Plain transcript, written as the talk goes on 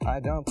I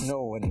don't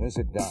know when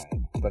music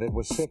died, but it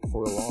was sick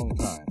for a long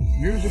time.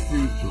 Music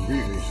used to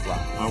really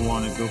slap. I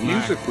want to go back.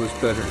 Music was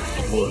better.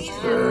 Was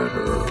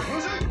better.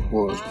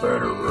 Was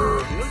better.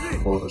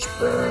 Was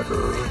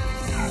better.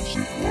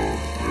 Music was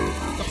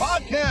better. The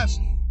podcast!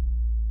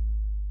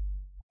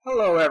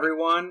 Hello,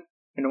 everyone,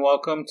 and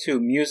welcome to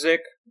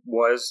Music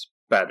Was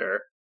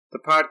Better, the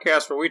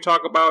podcast where we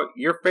talk about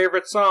your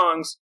favorite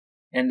songs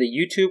and the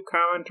YouTube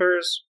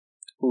commenters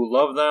who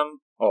love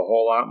them a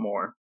whole lot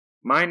more.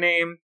 My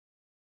name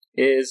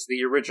is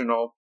the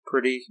original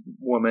pretty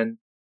woman,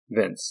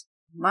 Vince.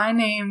 My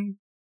name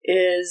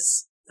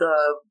is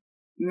the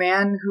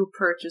man who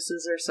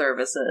purchases her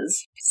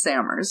services,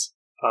 Sammers.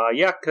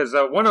 Yeah, because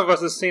one of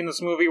us has seen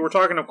this movie. We're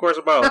talking, of course,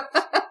 about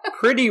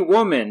Pretty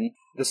Woman,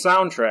 the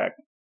soundtrack.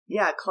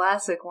 Yeah,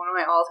 classic, one of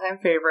my all-time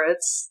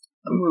favorites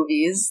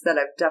movies that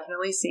I've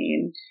definitely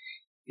seen.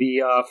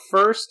 The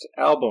first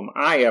album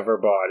I ever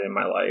bought in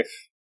my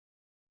life.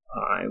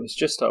 I was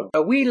just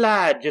a wee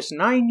lad, just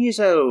 9 years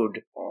old.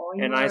 Oh,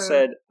 and I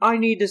said, I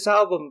need this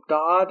album,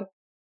 Dad.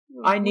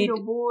 I need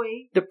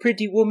the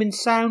Pretty Woman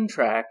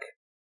soundtrack.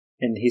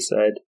 And he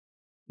said,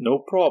 no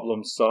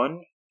problem,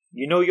 son.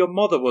 You know your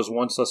mother was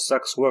once a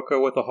sex worker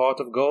with a heart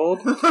of gold?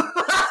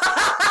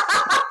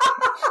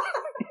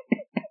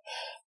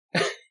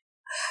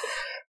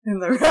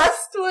 And the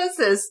rest was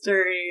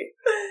history.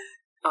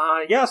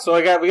 Yeah, so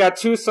we got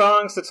two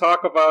songs to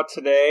talk about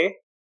today.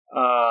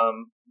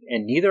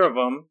 And neither of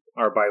them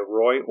are by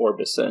Roy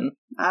Orbison.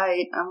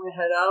 I'm gonna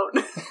head out.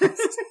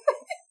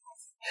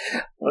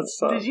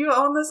 Did you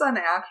own this on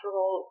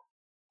actual?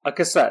 A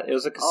cassette. It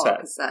was a cassette. Oh,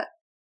 a cassette.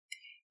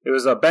 It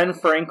was a Ben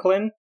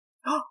Franklin.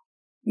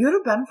 You had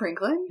a Ben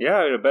Franklin?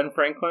 Yeah, we had a Ben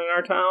Franklin in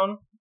our town.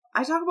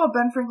 I talk about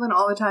Ben Franklin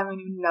all the time and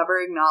you never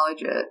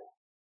acknowledge it.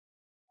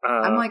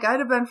 I'm like, I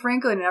had a Ben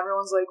Franklin, and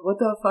everyone's like, what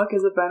the fuck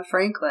is a Ben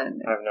Franklin?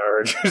 I've never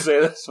heard you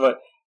say this,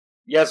 but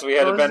yes, we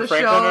had a Ben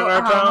Franklin in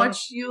our town. How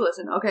much you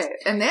listen? Okay,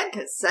 and they had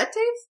cassette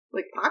tapes?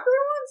 Like popular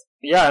ones?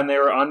 Yeah, and they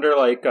were under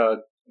like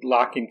a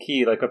lock and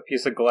key, like a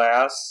piece of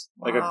glass,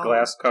 like a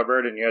glass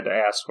cupboard, and you had to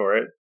ask for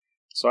it.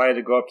 So I had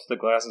to go up to the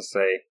glass and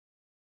say,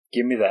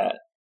 give me that.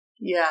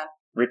 Yeah.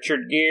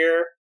 Richard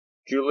Gere,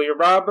 Julia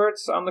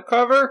Roberts on the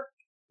cover?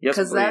 Yes,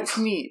 please. Because that's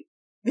me,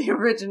 the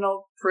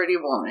original Pretty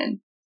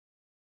Woman.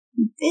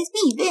 It's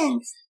me,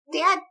 Vince.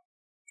 Dad,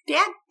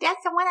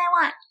 that's the one I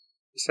want.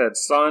 He said,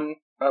 son,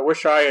 I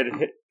wish I had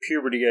hit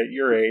puberty at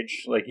your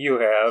age, like you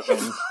have.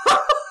 And...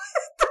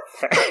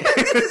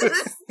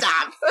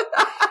 Stop.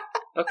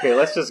 Okay,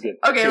 let's just get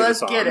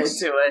let's get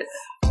into it.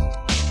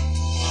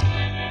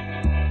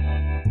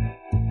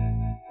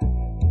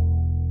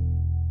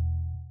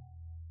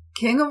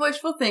 King of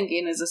Wishful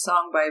Thinking is a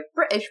song by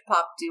British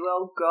pop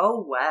duo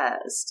Go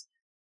West.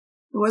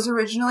 It was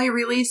originally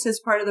released as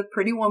part of the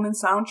Pretty Woman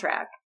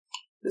soundtrack.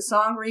 The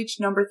song reached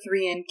number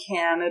 3 in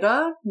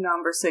Canada,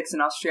 number 6 in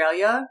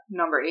Australia,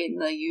 number 8 in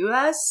the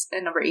US,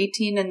 and number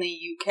 18 in the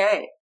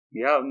UK.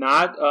 Yeah,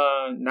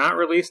 not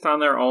released on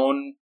their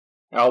own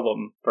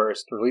album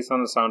first, released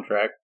on the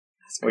soundtrack,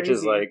 which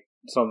is like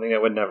something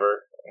that would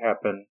never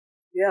happen.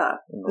 Yeah,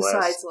 in the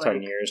last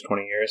 10 years,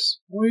 20 years.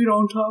 We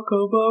don't talk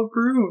about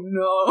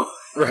Bruno.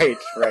 Right.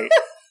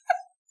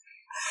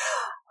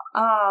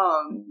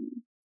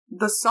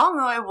 The song,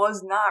 though, it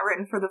was not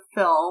written for the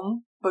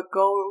film, but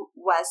Go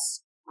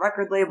West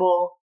record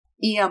label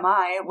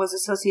EMI was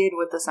associated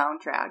with the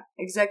soundtrack.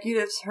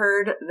 Executives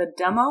heard the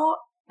demo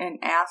and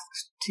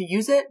asked to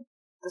use it.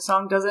 The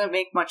song doesn't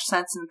make much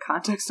sense in the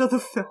context of the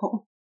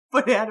film,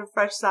 but it had a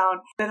fresh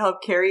sound that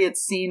helped carry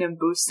its scene and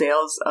boost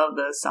sales of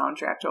the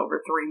soundtrack to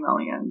over 3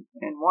 million.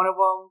 And one of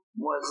them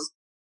was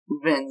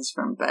Vince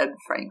from Ben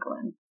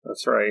Franklin.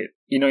 That's right.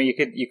 You know, you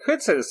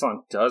could say the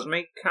song does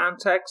make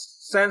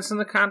sense in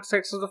the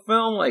context of the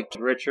film. Like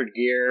Richard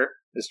Gere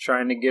is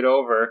trying to get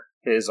over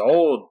his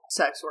old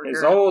sex worker,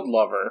 his old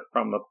lover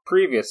from the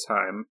previous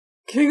time.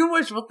 King of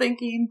Wishful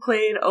Thinking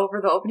played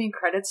over the opening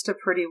credits to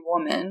Pretty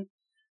Woman.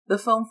 The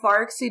film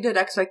far exceeded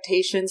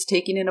expectations,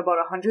 taking in about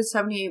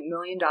 $178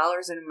 million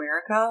in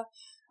America,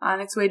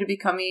 on its way to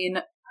becoming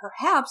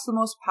perhaps the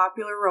most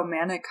popular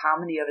romantic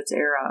comedy of its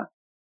era.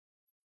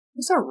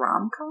 Is it a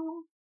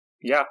rom-com?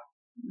 Yeah.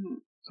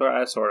 So,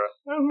 sort of.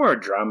 More a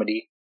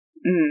dramedy.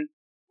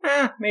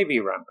 Maybe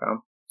a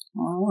rom-com.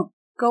 Oh.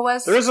 Go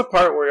West. There is a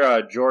part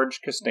where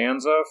George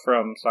Costanza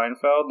from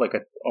Seinfeld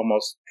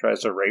almost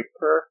tries to rape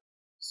her.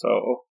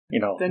 So,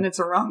 then it's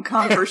a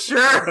rom-com for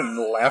sure. And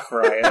the laugh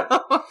riot.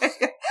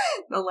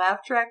 The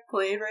laugh track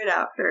played right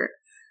after.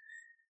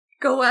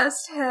 Go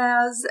West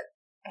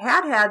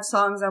had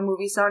songs on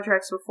movie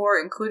soundtracks before,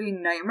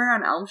 including Nightmare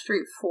on Elm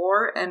Street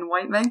 4 and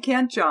White Men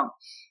Can't Jump.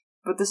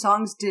 But the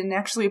songs didn't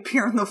actually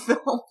appear in the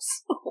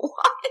films.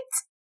 What?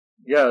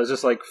 Yeah, it was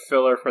just like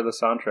filler for the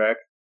soundtrack.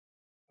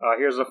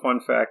 Here's a fun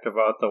fact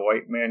about the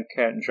White Man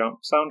Can't Jump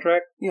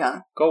soundtrack.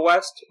 Yeah. Go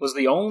West was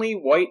the only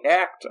white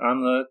act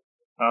on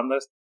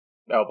this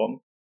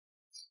album.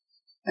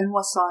 And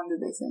what song did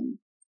they sing?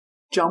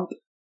 Jump.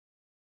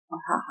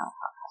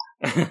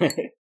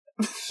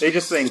 They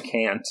just sang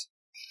can't.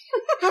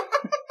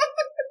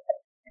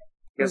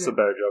 Guess the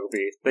better joke would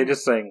be, they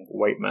just sang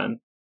white men.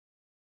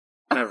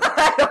 Never.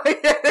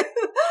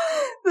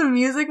 The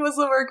music was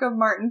the work of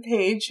Martin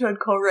Page, who had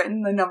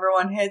co-written the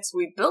 #1 hits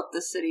We Built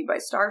This City by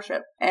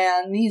Starship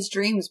and These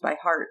Dreams by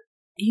Heart.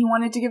 He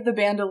wanted to give the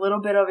band a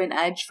little bit of an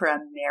edge for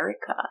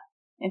America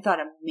and thought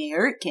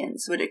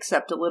Americans would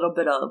accept a little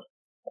bit of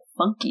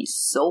funky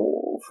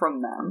soul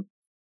from them.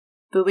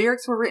 The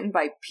lyrics were written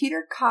by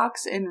Peter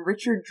Cox and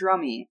Richard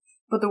Drummond,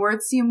 but the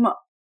words seem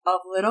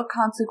of little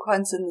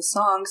consequence in the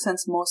song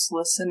since most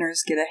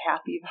listeners get a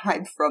happy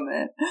vibe from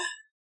it.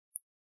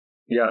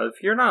 Yeah,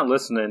 if you're not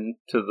listening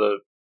to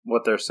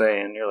what they're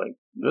saying, you're like,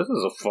 this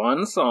is a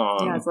fun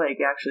song. Yeah, it's like,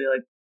 actually,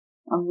 like,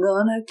 I'm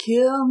gonna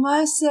kill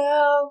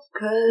myself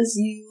 'cause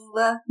you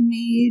left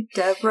me.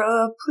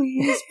 Deborah,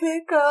 please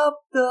pick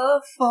up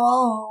the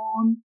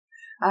phone.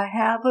 I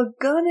have a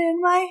gun in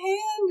my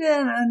hand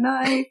and a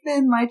knife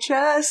in my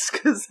chest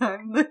 'cause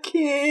I'm the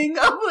king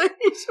of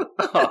Wishful.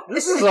 Oh,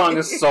 this song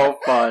is so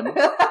fun.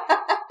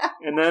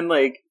 And then,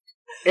 like,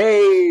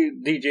 hey,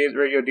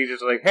 radio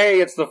DJs are like, hey,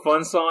 it's the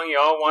fun song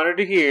y'all wanted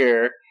to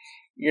hear.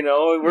 You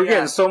know, we're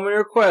getting so many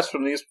requests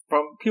from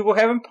people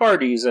having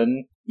parties,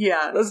 and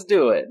let's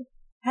do it.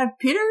 Have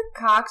Peter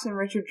Cox and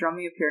Richard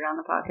Drummond appeared on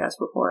the podcast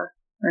before,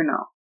 or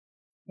no?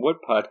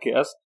 What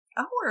podcast?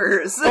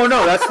 Ours. Oh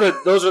no,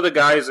 those are the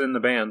guys in the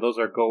band.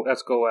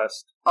 That's Go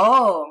West.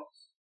 Oh,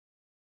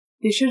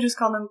 they should just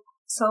call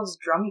themselves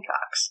Drummy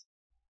Cox.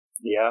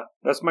 Yeah,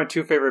 that's my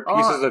 2 favorite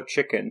pieces of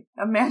chicken.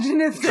 Imagine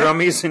if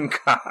Drummies and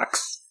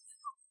Cox.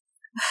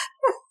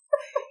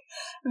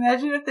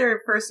 Imagine if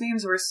their first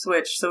names were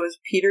switched, so it was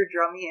Peter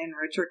Drummond and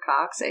Richard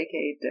Cox,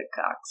 aka Dick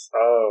Cox.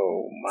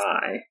 Oh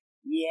my.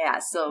 Yeah,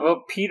 so...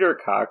 Well, Peter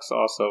Cox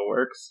also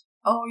works.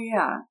 Oh,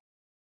 yeah.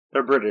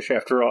 They're British,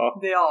 after all.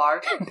 They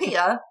are.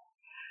 Peter.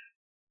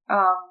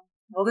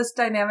 Well, this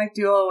dynamic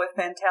duo with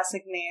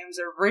fantastic names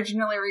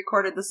originally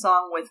recorded the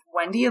song with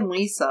Wendy and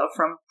Lisa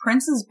from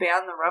Prince's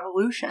band The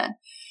Revolution,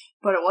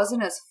 but it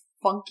wasn't as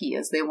funky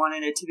as they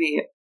wanted it to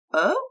be.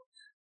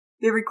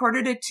 They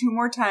recorded it 2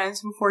 more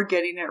times before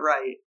getting it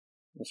right.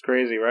 That's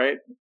crazy, right?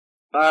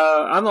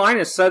 Online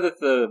it said that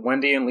the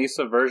Wendy and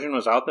Lisa version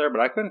was out there, but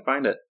I couldn't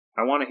find it.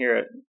 I want to hear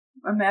it.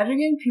 Imagine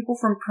getting people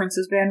from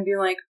Prince's band being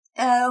like,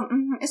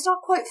 it's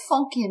not quite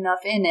funky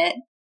enough, in it.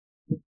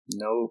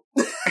 No.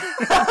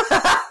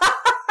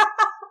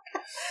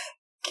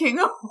 King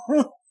of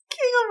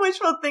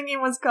Wishful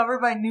Thinking was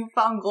covered by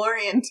Newfound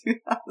Glory in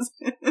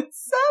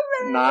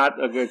 2007.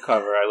 Not a good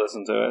cover. I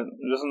listened to it.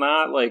 Just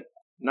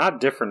not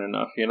different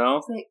enough, you know?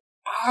 It's like,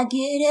 I'll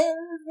get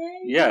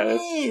over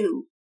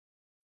you.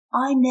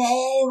 I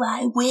know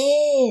I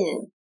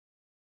will.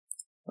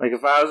 Like,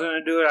 if I was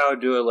going to do it, I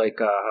would do it like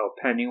how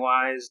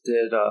Pennywise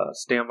did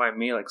Stand By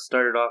Me, like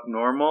started off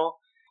normal,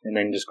 and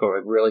then just go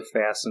like really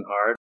fast and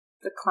hard.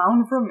 The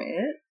clown from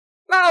It?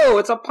 No,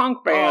 it's a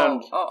punk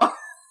band.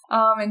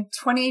 In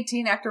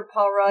 2018, actor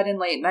Paul Rudd and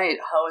late night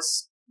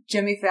host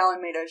Jimmy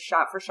Fallon made a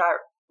shot-for-shot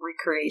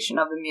recreation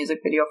of the music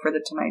video for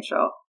The Tonight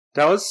Show.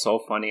 That was so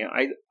funny.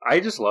 I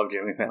just love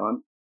Jimmy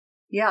Fallon.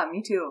 Yeah,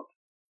 me too.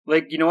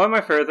 Like, you know what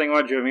my favorite thing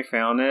about Jimmy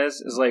Fallon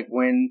is like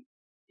when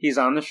he's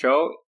on the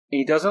show,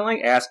 he doesn't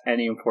like ask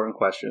any important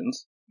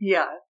questions.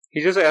 Yeah.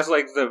 He just asks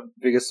like the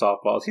biggest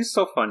softballs. He's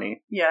so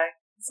funny. Yeah,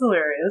 it's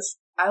hilarious.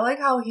 I like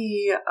how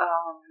he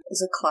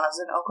is a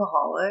closet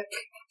alcoholic.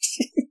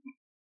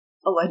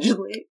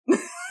 Allegedly.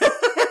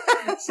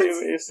 Say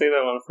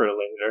that one for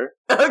later.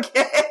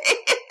 Okay.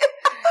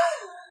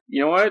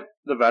 You know what?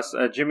 The best,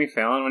 Jimmy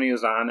Fallon, when he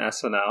was on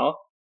SNL,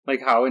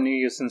 like how when he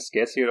used in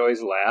skits, he would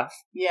always laugh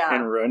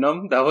and ruin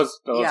them. That was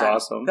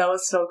awesome. That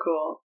was so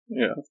cool.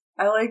 Yeah.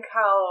 I like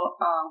how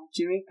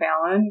Jimmy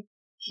Fallon,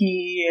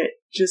 he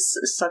just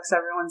sucks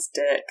everyone's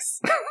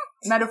dicks.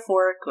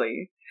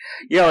 Metaphorically.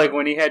 Yeah, like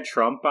when he had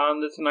Trump on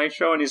The Tonight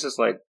Show, and he's just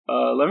like,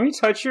 let me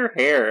touch your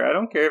hair. I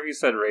don't care if you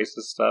said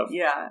racist stuff.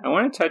 Yeah. I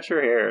want to touch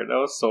your hair. That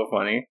was so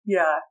funny.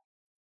 Yeah.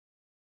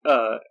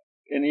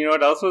 And you know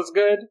what else was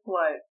good?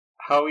 What?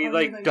 How he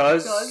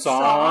does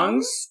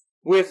songs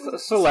with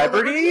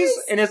celebrities,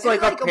 and it's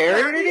like a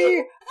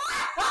parody.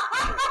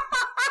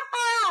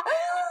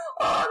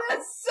 Oh,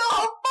 that's so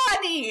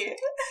funny.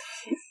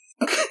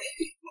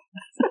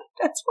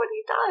 That's what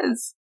he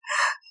does.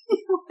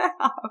 He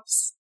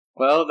laughs.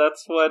 Well,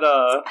 that's what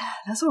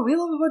we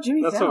love about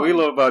Jimmy Fallon. That's what we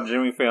love about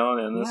Jimmy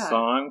Fallon in this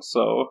song,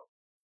 so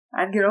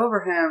I'd get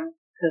over him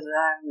because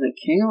I'm the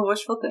king of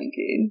wishful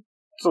thinking.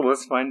 So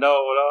let's find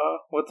out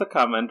what the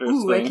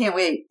commenters think. I can't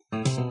wait.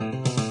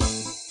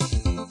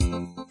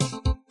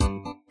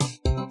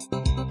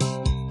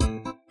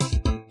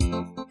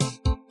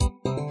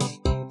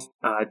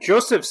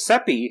 Joseph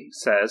Seppi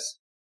says,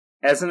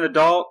 as an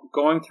adult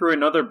going through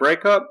another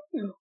breakup,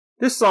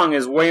 this song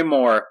is way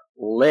more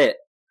lit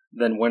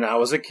than when I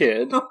was a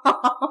kid. I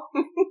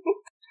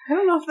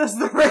don't know if that's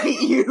the right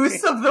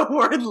use of the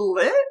word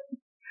lit.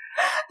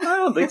 I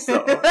don't think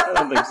so.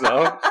 And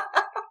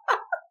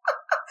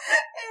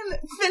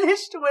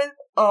finished with,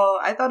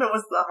 I thought it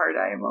was the heart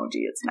eye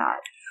emoji. It's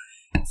not.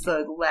 It's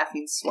the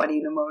laughing,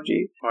 sweating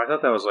emoji. Oh, I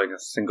thought that was like a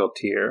single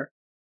tear.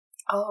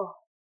 Oh.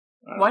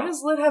 Why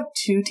does lit have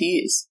 2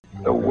 T's?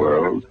 The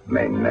world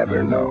may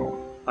never know.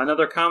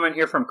 Another comment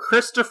here from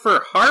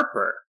Christopher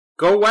Harper.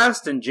 Go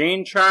West and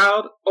Jane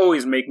Child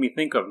always make me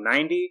think of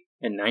 90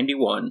 and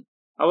 91.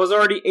 I was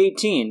already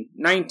 18,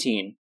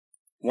 19.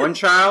 1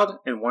 child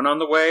and 1 on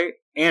the way,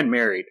 and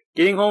married.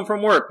 Getting home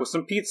from work with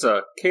some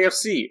pizza,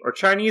 KFC, or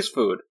Chinese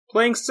food.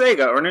 Playing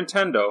Sega or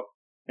Nintendo.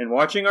 And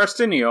watching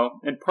Arsenio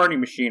and Party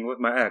Machine with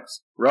my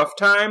ex. Rough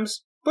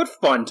times, but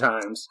fun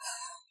times.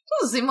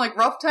 Doesn't seem like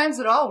rough times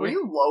at all. Were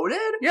you loaded?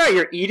 Yeah,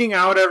 you're eating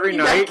out every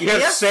night. You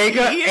have KFC?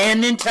 Sega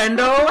and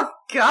Nintendo. Oh,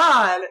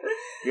 God.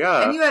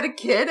 Yeah. And you had a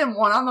kid and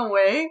 1 on the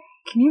way?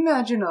 Can you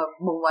imagine a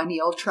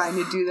millennial trying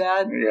to do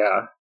that?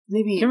 Yeah.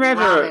 Maybe Can you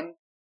imagine ramen.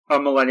 a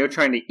millennial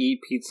trying to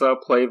eat pizza,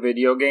 play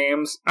video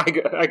games? I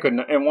couldn't.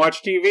 And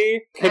watch TV?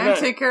 And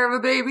take care of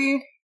a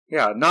baby?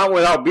 Yeah, not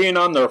without being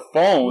on their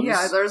phones.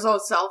 Yeah, they're so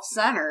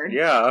self-centered.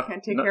 Yeah.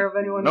 Can't take care of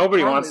anyone.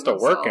 Nobody hardly wants to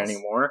work themselves.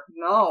 anymore.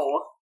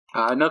 No.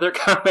 Another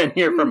comment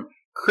here from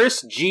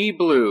Chris G.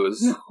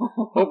 Blues.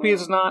 No. Hope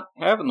he's not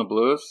having the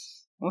blues.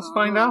 Let's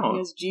find out. He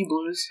has G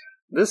blues.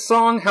 This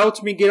song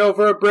helped me get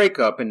over a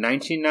breakup in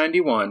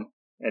 1991,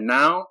 and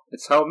now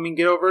it's helped me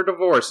get over a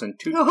divorce in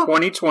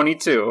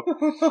 2022.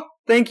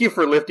 Thank you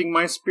for lifting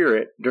my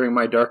spirit during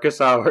my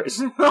darkest hours.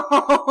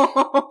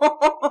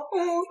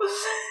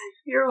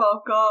 You're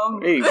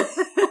welcome. Hey,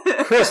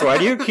 Chris, why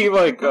do you keep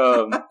like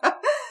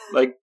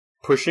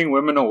pushing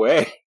women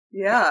away?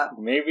 Yeah.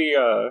 Maybe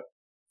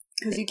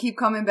Because you keep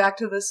coming back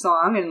to this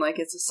song and like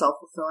it's a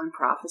self-fulfilling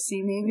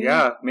prophecy, maybe?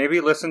 yeah, maybe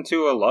listen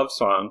to a love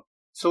song.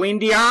 Celine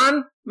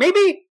Dion?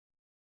 Maybe?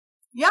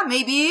 Yeah,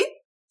 maybe.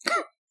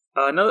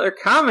 Another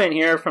comment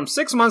here from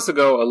 6 months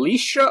ago,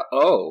 Alicia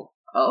O.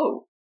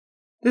 Oh.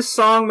 This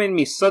song made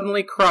me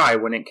suddenly cry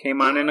when it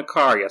came on in a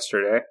car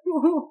yesterday.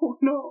 Oh,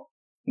 no.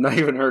 Not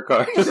even her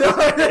car. Just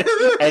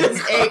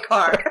a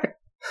car.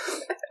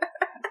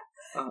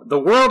 The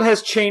world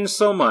has changed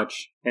so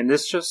much, and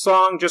this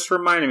song just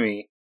reminded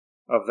me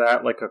of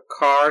that like a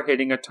car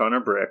hitting a ton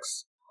of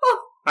bricks.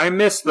 I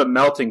miss the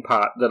melting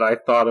pot that I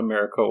thought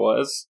America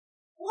was.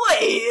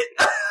 Wait.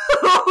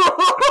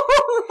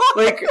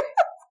 Like,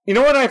 you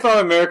know what I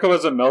thought America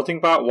was, a melting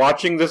pot?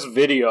 Watching this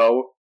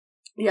video.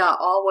 Yeah,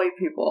 all white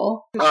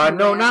people.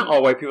 No, not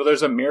all white people.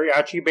 There's a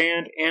mariachi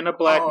band and a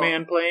black Oh.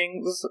 man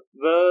playing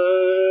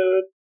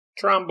the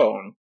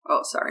trombone.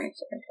 Oh, sorry.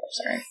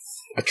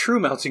 A true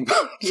melting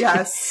pot.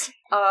 Yes.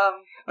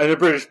 And a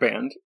British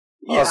band.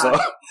 Yeah. Also.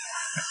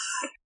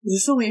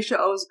 This is Alicia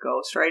O's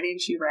ghostwriting.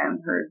 She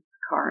ran her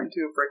car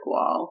into a brick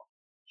wall.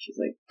 She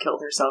like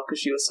killed herself because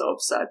she was so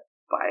upset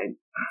by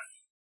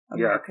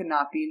America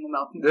not being the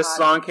melting pot. This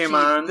song came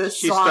on.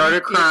 She song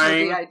started gave her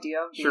crying. The idea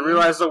of She being-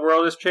 realized the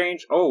world has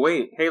changed. Oh,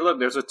 wait. Hey, look,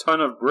 there's a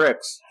ton of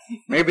bricks.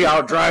 Maybe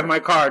I'll drive my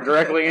car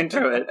directly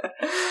into it.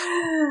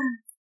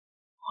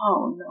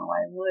 Oh no,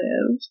 I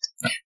lived.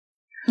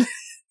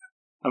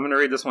 I'm going to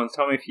read this one.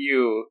 Tell me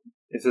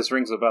if this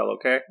rings a bell,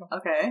 okay?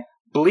 Okay.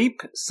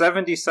 Bleep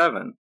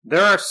 77.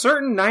 There are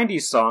certain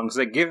 90s songs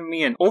that give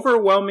me an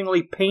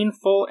overwhelmingly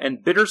painful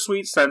and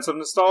bittersweet sense of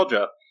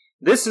nostalgia.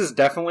 This is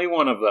definitely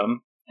one of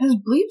them. Has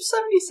Bleep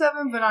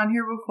 77 been on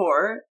here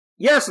before?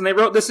 Yes, and they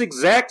wrote this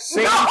exact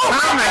same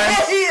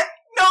comment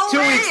No 2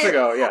 way! weeks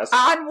ago, yes.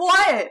 On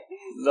what?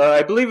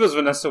 I believe it was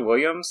Vanessa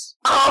Williams.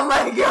 Oh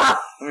my god!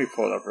 Let me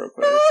pull it up real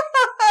quick.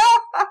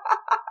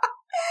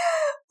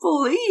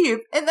 Bleep!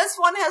 And this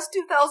one has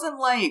 2,000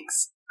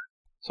 likes.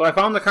 So I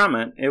found the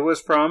comment. It was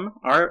from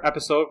our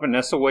episode,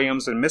 Vanessa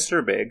Williams and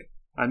Mr. Big.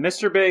 On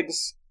Mr.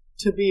 Big's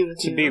To be with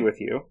To Be With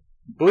You.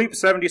 Bleep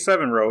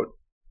 77 wrote,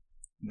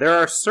 there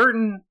are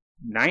certain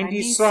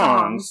 90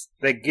 songs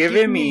that give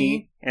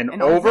me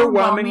an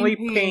overwhelmingly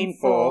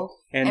painful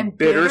and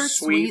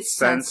bittersweet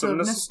sense of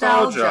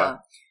nostalgia.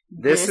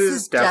 This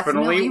is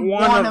definitely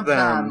one of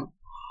them.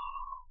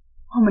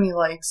 How many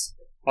likes?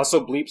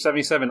 Also, Bleep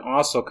 77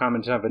 also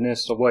commented on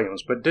Vanessa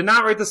Williams, but did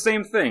not write the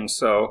same thing,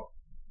 so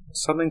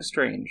something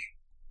strange.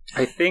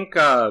 I think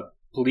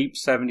Bleep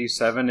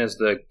 77 is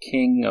the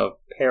king of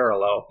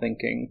parallel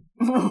thinking.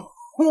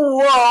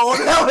 Whoa,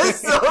 that was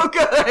so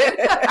good!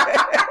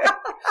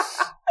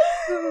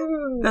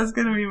 That's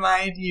gonna be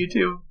my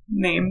YouTube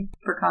name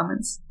for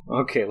comments.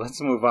 Okay, let's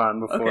move on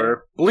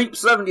before Bleep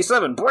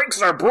 77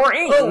 breaks our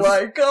brains! Oh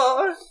my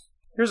god!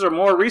 Here's a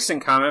more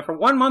recent comment from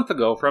 1 month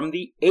ago from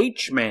the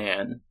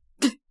H-Man.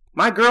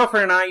 My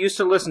girlfriend and I used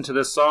to listen to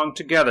this song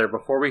together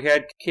before we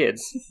had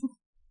kids,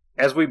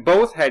 as we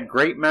both had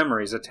great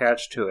memories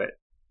attached to it.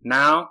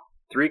 Now,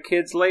 3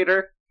 kids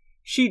later,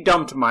 she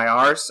dumped my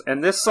arse,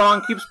 and this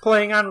song keeps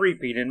playing on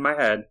repeat in my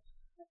head.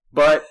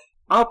 But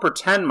I'll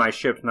pretend my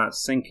ship's not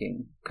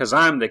sinking, because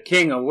I'm the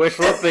king of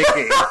wishful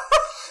thinking.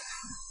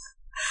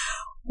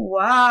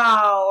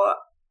 Wow.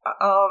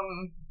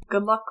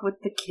 Good luck with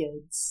the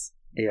kids.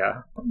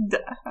 Yeah.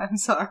 I'm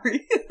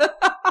sorry.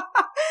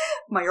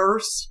 My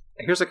arse.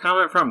 Here's a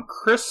comment from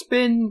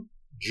Crispin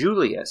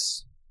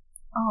Julius.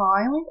 Oh,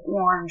 I like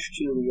Orange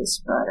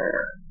Julius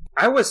better.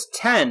 I was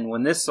 10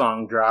 when this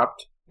song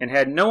dropped, and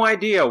had no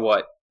idea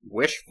what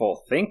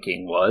wishful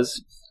thinking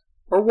was,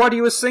 or what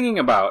he was singing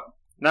about.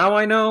 Now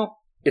I know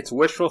it's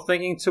wishful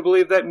thinking to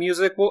believe that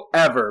music will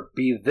ever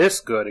be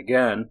this good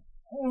again.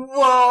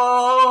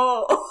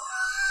 Whoa!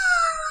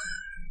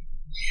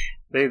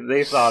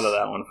 They thought of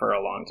that one for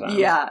a long time.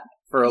 Yeah.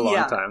 For a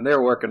long time. They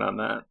were working on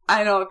that.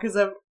 I know, because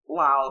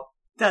wow.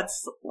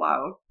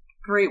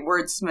 Great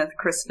wordsmith,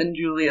 Crispin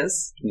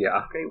Julius.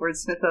 Yeah. Great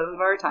wordsmith of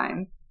our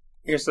time.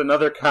 Here's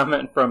another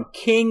comment from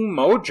King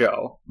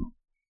Mojo.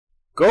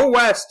 Go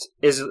West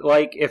is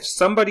like if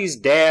somebody's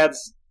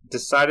dads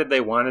decided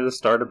they wanted to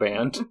start a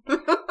band.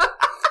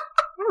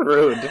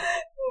 Rude.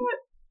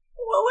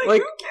 Well,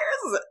 like who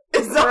cares?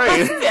 It's not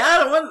right.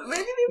 bad.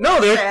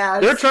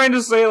 Maybe they're trying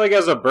to say like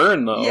as a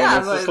burn though. Yeah,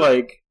 it's just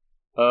like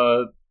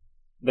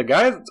the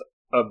guy's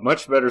a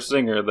much better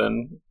singer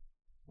than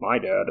my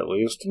dad, at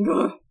least.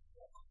 Well,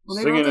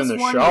 singing in the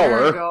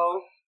shower.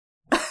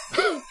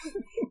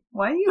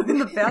 Why are you in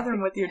the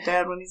bathroom with your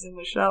dad when he's in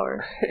the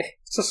shower?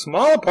 It's a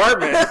small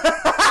apartment.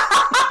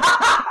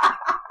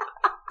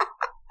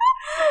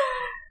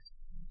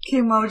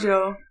 King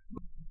Mojo.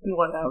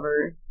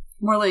 Whatever.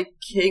 More like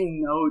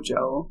King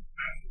Mojo.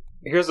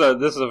 This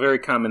is a very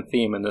common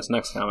theme in this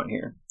next comment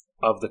here.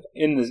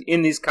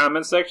 In these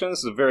comment sections, this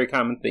is a very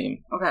common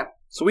theme. Okay.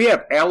 So we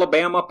have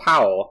Alabama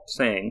Powell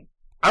saying,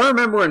 I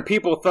remember when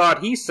people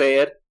thought he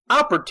said,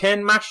 I'll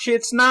pretend my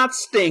shit's not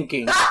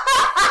stinking.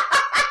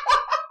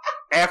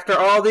 After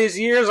all these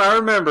years, I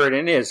remember it,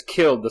 and it has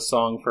killed the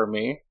song for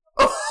me.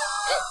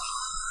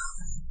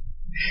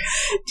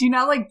 Do you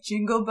not like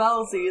Jingle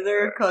Bells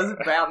either? Because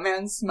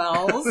Batman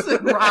smells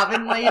and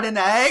Robin laid an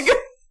egg?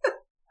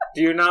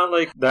 Do you not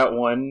like that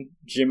one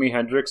Jimi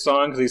Hendrix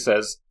song? Because he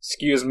says,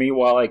 excuse me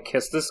while I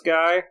kiss this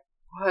guy?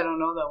 Oh, I don't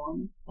know that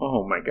one.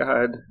 Oh my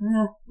god.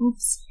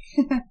 Oops.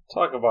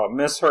 Talk about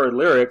misheard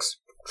lyrics.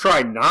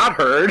 Try not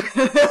heard.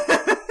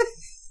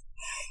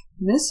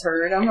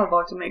 Misheard? I'm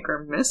about to make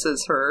her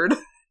Mrs. Heard.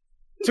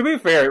 To be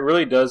fair, it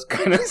really does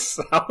kind of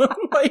sound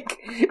like...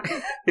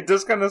 It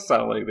does kind of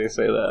sound like they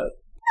say that.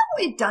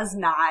 No, it does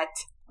not.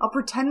 I'll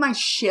pretend my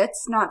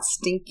shit's not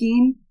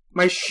stinking.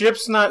 My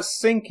ship's not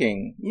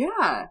sinking.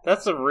 Yeah.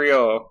 That's a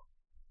real...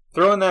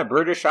 Throw in that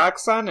British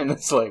accent and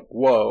it's like,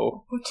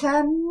 whoa.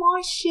 Pretend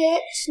my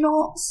shit's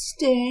not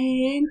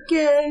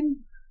stinking.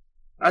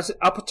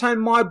 I'll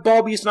pretend my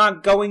Bobby's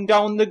not going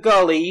down the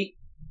gully.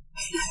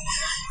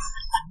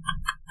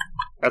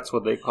 That's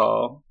what they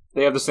call...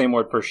 They have the same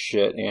word for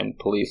shit and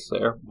police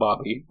there.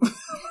 Bobby.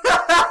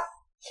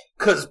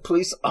 Because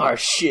police are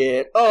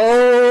shit.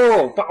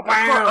 Oh!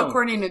 Bow-bow.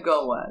 According to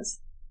Go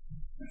West.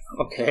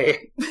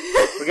 Okay.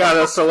 We got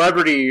a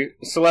celebrity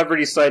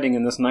sighting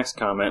in this next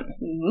comment.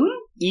 Mm-hmm.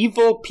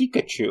 Evil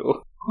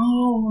Pikachu.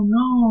 Oh,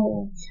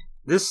 no.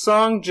 This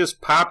song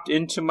just popped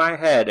into my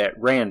head at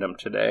random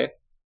today.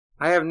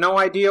 I have no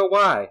idea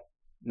why.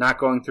 Not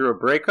going through a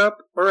breakup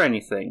or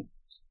anything.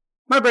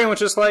 My brain was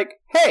just like,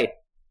 hey,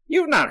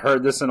 you've not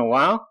heard this in a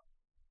while.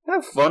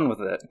 Have fun with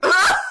it.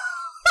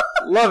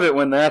 Love it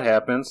when that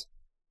happens.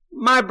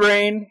 My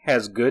brain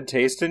has good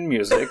taste in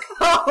music.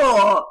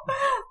 Oh,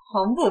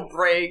 humble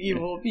brag,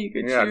 Evil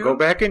Pikachu. Yeah, go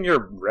back in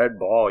your red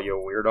ball, you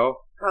weirdo.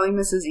 Probably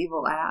Mrs.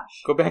 Evil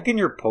Ash. Go back in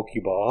your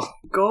Pokeball.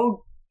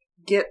 Go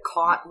get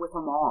caught with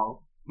them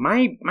all.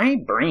 My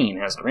brain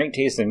has great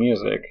taste in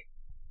music.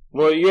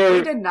 Well,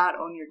 You did not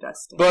own your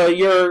destiny. But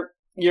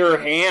your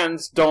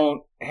hands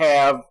don't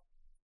have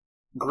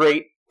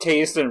great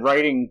taste in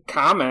writing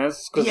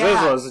comments, because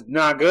this was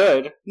not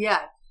good.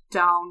 Yeah,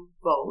 down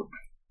vote.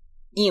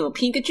 Evil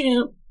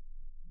Pikachu.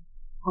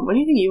 What do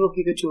you think Evil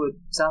Pikachu would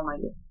sound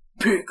like?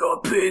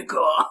 Pika,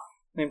 Pika.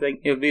 Maybe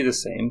it would be the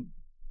same.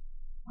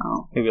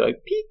 Oh. Maybe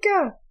like,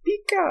 Pika,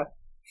 Pika,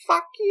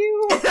 fuck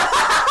you.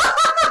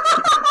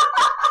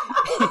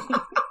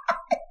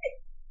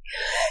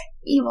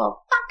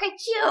 Evil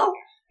Pikachu.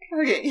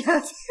 Okay,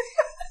 yes.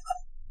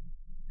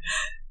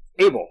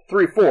 Abel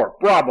 3-4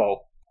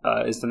 Bravo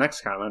is the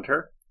next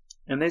commenter,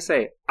 and they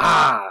say,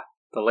 the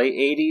late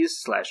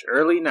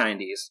 80s/early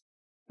 90s,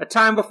 a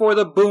time before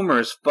the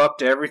boomers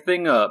fucked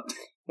everything up,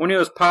 when it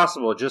was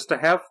possible just to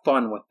have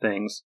fun with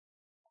things.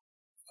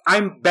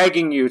 I'm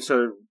begging you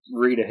to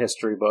read a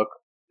history book,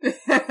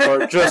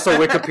 or just a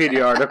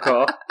Wikipedia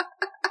article.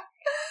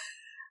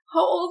 How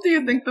old do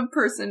you think the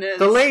person is?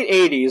 The late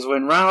 80s,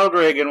 when Ronald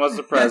Reagan was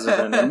the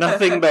president, and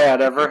nothing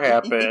bad ever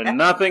happened, Yeah.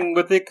 Nothing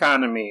with the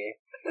economy.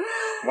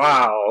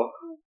 Wow.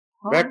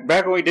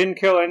 Back when we didn't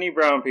kill any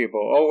brown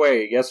people. Oh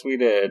wait, yes we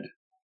did.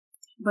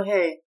 But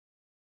hey,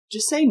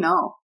 just say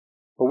no.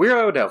 But we were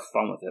able to have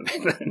fun with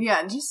it.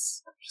 Yeah,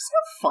 just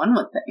have fun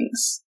with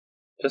things.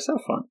 Just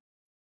have fun.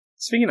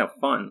 Speaking of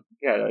fun,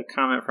 we got a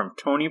comment from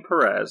Tony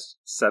Perez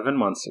 7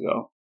 months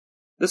ago.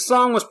 This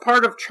song was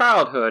part of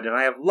childhood, and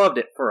I have loved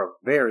it for a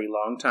very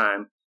long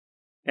time.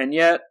 And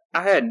yet,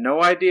 I had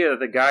no idea that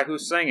the guy who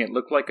sang it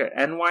looked like a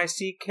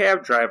NYC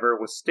cab driver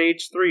with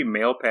stage 3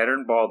 male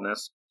pattern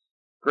baldness.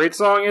 Great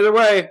song either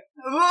way.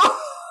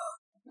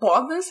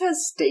 Baldness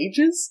has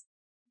stages?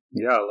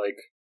 Yeah, like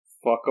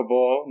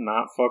fuckable,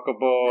 not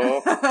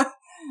fuckable,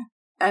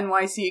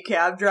 NYC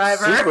cab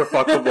driver. super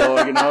fuckable,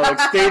 like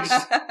stage...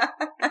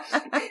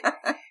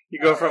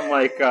 You go from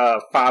like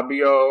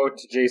Fabio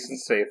to Jason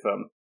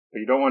Statham, but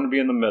you don't want to be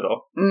in the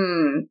middle.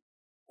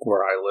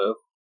 Where I live.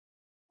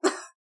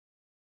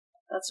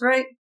 That's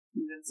right.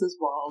 Vince is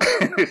bald.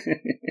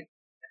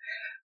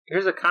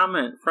 Here's a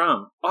comment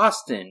from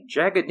Austin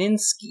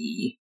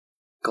Jagodinsky.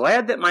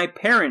 Glad that my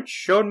parents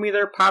showed me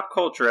their pop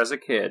culture as a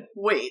kid.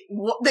 Wait,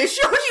 they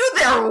showed you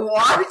their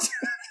what?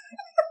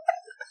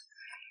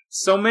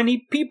 So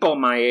many people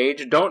my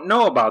age don't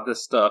know about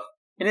this stuff,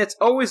 and it's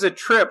always a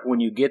trip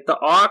when you get the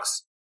aux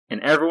and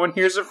everyone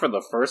hears it for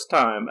the first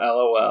time.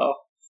 LOL.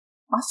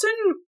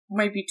 Austin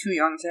might be too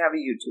young to have a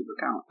YouTube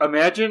account.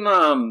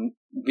 Imagine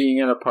being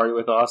at a party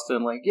with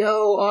Austin, like,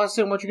 yo,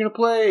 Austin, what you gonna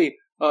play?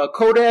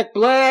 Kodak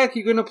Black?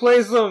 You gonna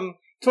play some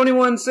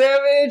 21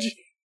 Savage?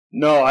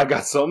 No, I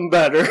got something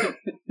better.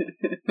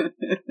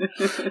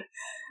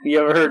 You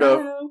ever heard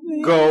of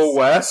Go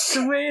West?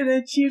 The way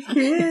that you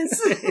kiss.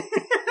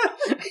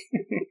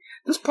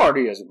 This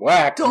party is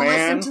whack, Don't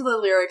man. listen to the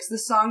lyrics. The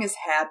song is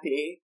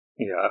happy.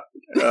 Yeah.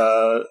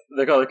 The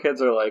other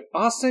kids are like,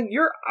 Austin,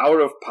 you're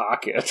out of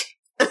pocket.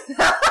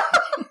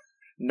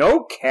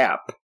 No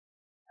cap.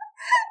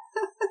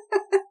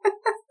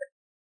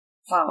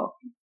 Wow.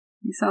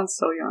 You sound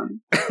so young.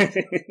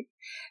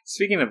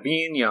 Speaking of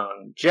being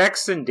young,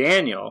 Jackson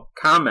Daniel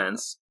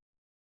comments,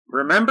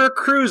 remember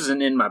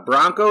cruising in my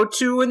Bronco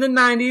 2 in the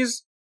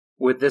 90s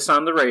with this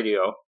on the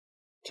radio.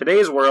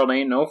 Today's world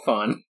ain't no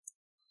fun.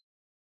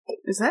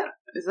 Is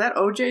that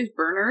OJ's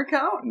burner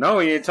account? No,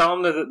 you tell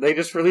them that they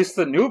just released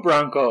the new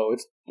Bronco.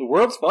 The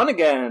world's fun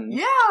again.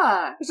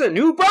 Yeah. It's a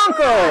new Bronco.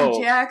 Come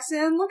on,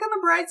 Jackson, look on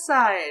the bright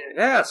side.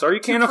 Yeah, so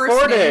you can't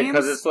afford it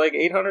because it's like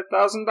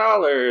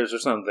 $800,000 or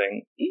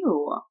something.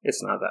 Ew.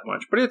 It's not that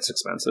much, but it's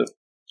expensive.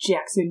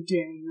 Jackson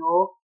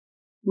Daniel.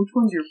 Which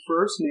one's your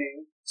first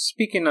name?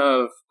 Speaking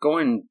of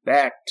going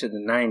back to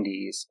the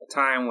 90s, a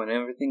time when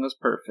everything was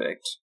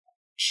perfect,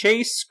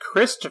 Chase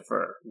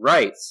Christopher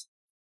writes,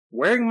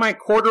 wearing my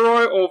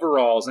corduroy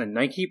overalls and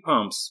Nike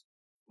pumps,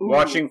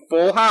 watching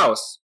Full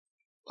House,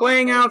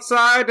 playing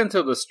outside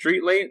until the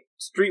street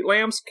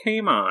lamps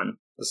came on,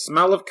 the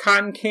smell of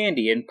cotton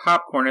candy and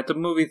popcorn at the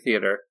movie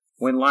theater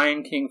when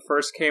Lion King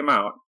first came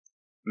out.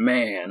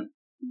 Man,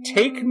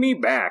 take me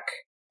back.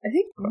 I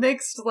think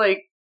mixed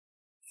like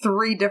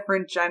 3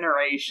 different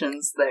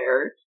generations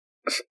there.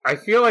 I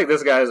feel like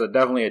this guy is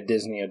definitely a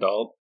Disney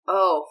adult.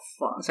 Oh,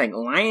 fuck. It's like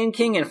Lion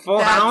King and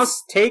Full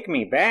House, take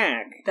me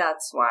back.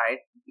 That's why,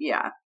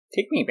 yeah.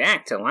 Take me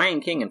back to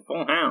Lion King and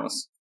Full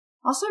House.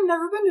 Also, I've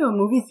never been to a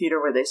movie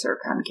theater where they serve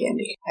cotton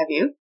candy. Have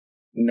you?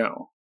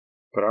 No,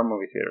 but our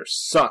movie theaters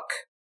suck.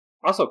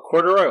 Also,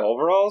 corduroy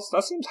overalls?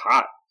 That seems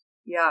hot.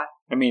 Yeah.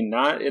 I mean,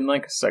 not in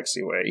like a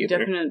sexy way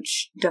either.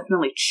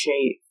 Definitely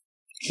Chase.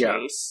 Yeah.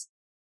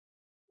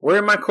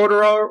 Wearing my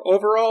corduroy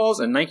overalls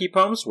and Nike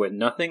pumps with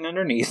nothing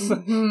underneath.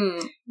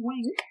 Mm-hmm.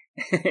 Wink.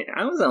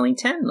 I was only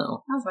 10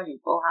 though. I was watching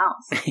Full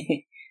House.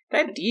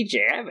 That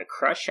DJ, I have a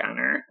crush on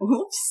her.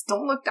 Oops,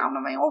 don't look down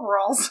at my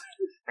overalls.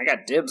 I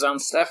got dibs on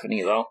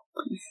Stephanie though.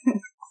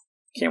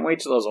 Can't wait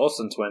till those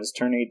Olsen twins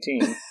turn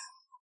 18.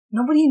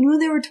 Nobody knew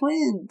they were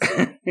twins.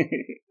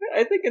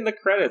 I think in the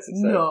credits it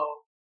said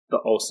the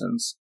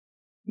Olsens.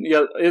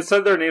 Yeah, it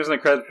said their names in the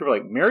credits. People were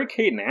like,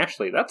 Mary-Kate and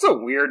Ashley. That's a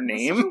weird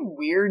name. That's a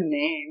weird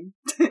name.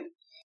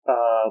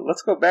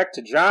 Let's go back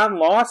to John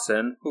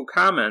Lawson, who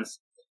comments,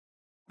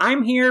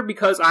 I'm here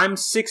because I'm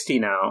 60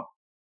 now.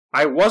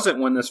 I wasn't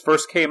when this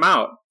first came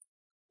out.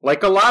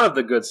 Like a lot of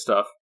the good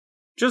stuff.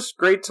 Just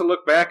great to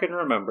look back and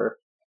remember.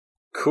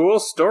 Cool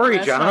story,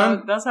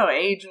 John. That's how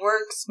age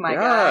works, my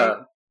guy.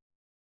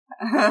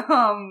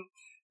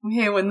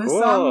 Hey, when this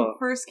song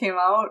first came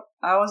out,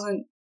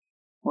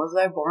 was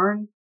I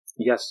born?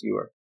 Yes, you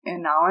were.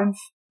 And now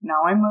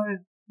I'm a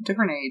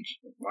different age.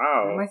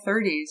 Wow. I'm in my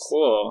 30s.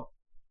 Cool.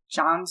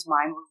 John's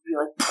mind would be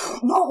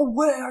like, no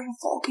way, are you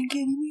fucking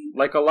kidding me?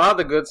 Like a lot of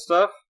the good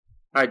stuff,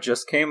 I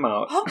just came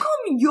out. How come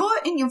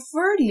you're in your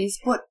 30s,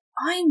 but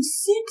I'm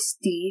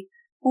 60?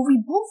 Well, we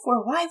both were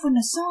alive when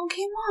the song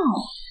came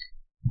out.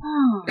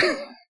 Oh,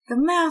 the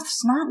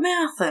math's not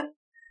mathin'.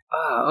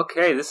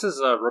 Okay, this is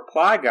a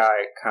reply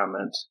guy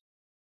comment.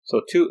 So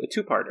a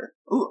two-parter.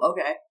 Ooh,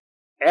 okay.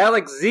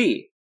 Alex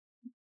Z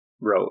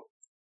wrote,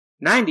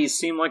 90s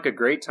seemed like a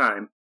great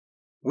time.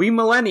 We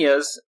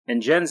millennials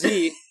and Gen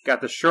Z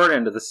got the short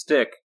end of the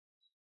stick.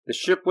 The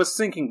ship was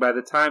sinking by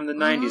the time the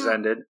 90s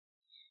ended.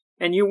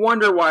 And you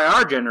wonder why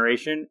our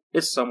generation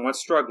is somewhat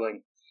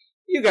struggling.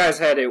 You guys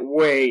had it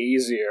way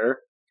easier.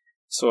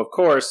 So, of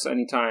course,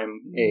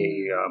 anytime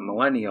a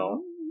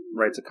millennial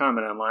writes a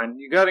comment online,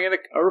 you gotta get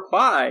a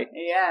reply.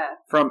 Yeah.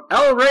 From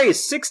El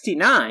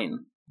Ray69.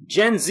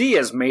 Gen Z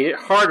has made it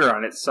harder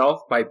on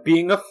itself by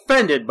being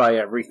offended by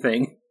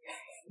everything.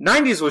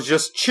 90s was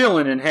just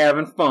chilling and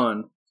having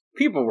fun.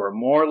 People were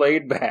more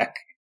laid back.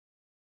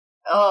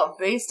 Oh,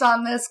 based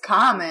on this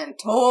comment,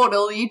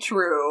 totally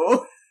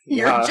true.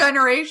 Yeah. Your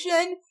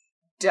generation,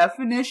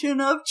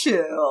 definition of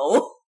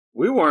chill.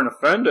 We weren't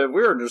offended,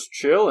 we were just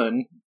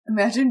chilling.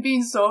 Imagine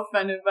being so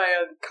offended by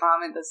a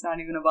comment that's not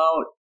even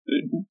about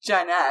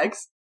Gen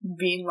X,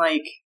 being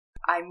like,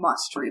 I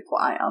must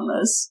reply on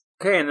this.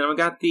 Okay, and then we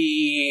got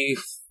the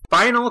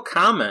final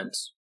comment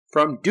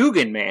from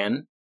Dugan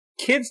Man.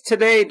 Kids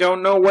today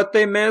don't know what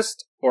they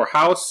missed or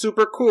how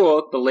super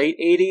cool the late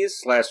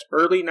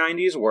 80s/early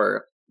 90s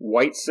were.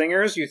 White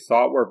singers you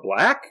thought were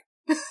black?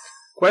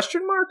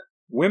 Question mark?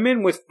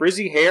 Women with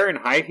frizzy hair and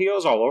high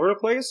heels all over the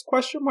place?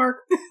 Question mark?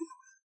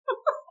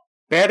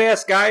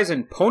 Badass guys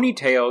in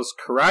ponytails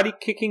karate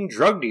kicking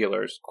drug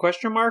dealers?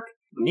 Question mark?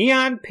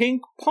 Neon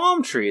pink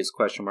palm trees?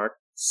 Question mark?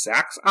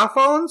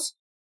 Saxophones?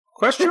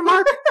 Question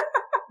mark?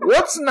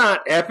 What's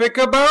not epic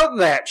about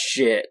that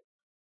shit?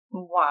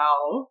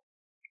 Wow.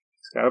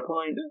 He's got a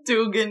point.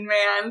 Dugan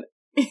Man.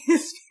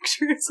 His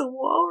picture is a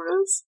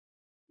walrus.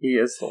 He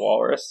is the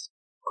walrus.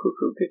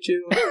 Cuckoo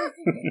Cuckoo.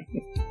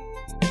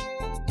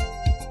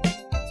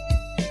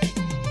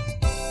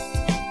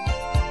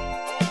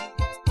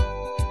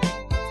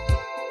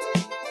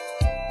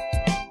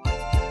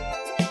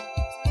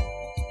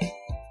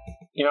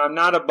 You know, I'm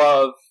not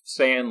above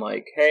saying,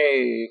 like,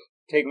 hey,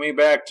 take me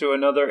back to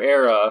another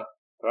era,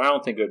 but I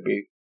don't think it would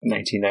be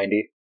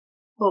 1990.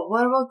 But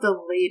what about the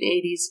late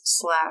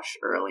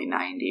 80s/early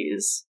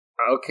 90s?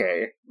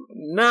 Okay,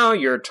 now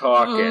you're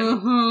talking.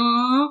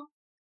 Mm-hmm.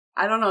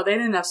 I don't know, they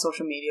didn't have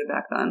social media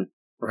back then.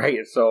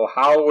 Right, so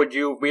how would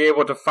you be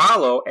able to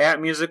follow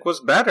at Music Was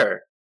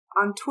Better?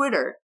 On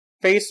Twitter,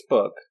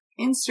 Facebook,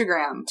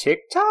 Instagram,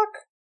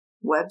 TikTok?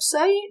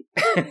 website?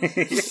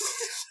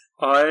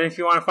 And if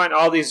you want to find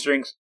all these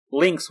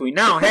links, we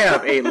now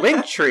have a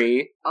link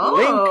tree,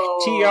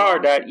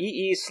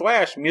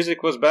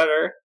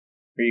 linktr.ee/musicwasbetter,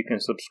 where you can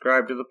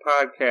subscribe to the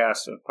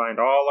podcast and find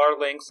all our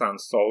links on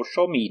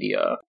social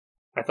media.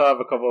 I thought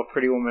of a couple of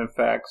Pretty Woman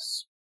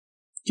facts.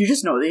 Do you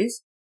just know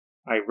these?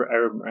 I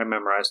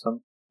memorized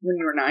them. When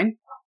you were 9?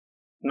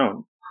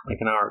 No, like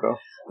an hour ago.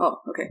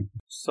 Oh, okay.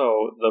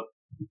 So,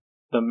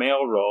 the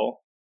male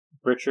role,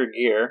 Richard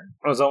Gere,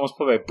 was almost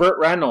played by Burt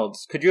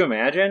Reynolds. Could you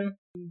imagine?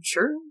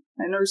 Sure.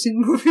 I've never seen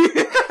the movie.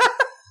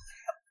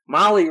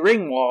 Molly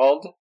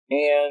Ringwald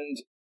and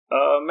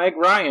Meg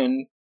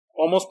Ryan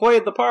almost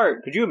played the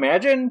part. Could you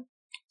imagine?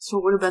 So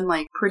it would have been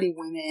like Pretty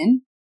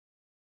Women?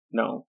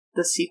 No.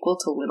 The sequel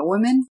to Little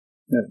Women?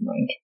 Never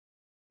mind.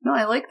 No,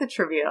 I like the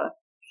trivia.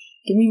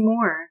 Give me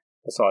more.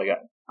 That's all I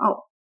got.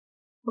 Oh.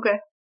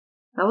 Okay.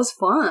 That was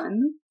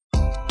fun.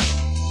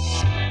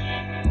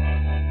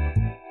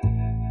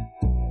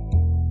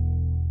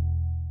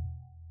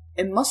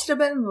 It Must Have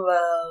Been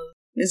Love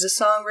is a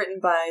song written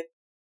by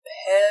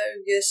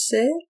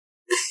Pergese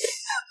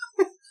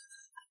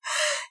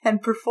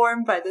and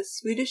performed by the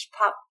Swedish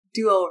pop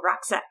duo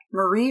Roxette,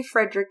 Marie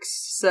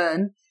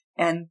Fredriksson,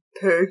 and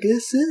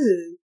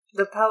Pergese.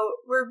 The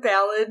power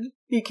ballad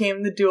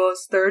became the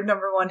duo's third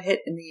 #1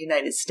 hit in the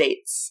United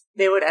States.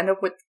 They would end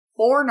up with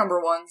 4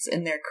 #1s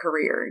in their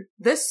career.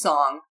 This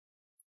song,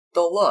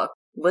 The Look,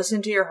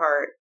 Listen to Your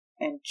Heart,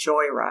 and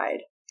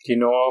Joyride. Do you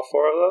know all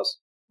 4 of those?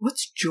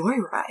 What's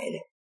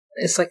Joyride?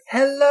 It's like,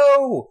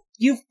 hello,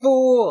 you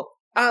fool,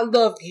 I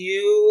love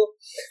you.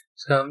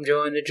 Come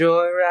join the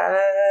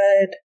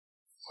joyride.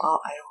 Oh,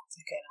 I don't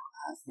think I know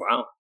that.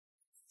 Wow.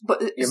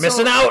 But you're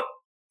missing out.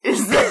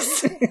 Is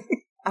this...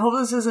 I hope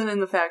this isn't in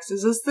the facts.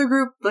 Is this the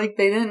group, like,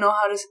 they didn't know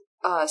how to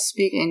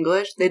speak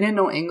English? They didn't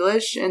know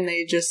English, and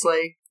they just,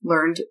 like,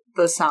 learned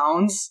the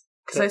sounds?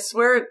 Because I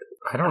swear...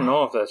 I don't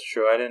know if that's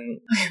true. I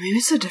didn't... Okay, maybe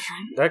it's a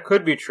different... That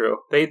could be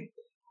true.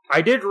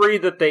 I did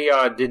read that they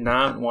did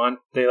not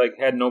want... They, like,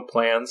 had no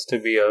plans to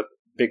be a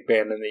big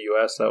band in the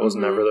U.S. That was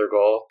never their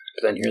goal.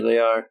 But then here they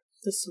are.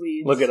 The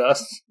Swedes. Look at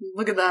us.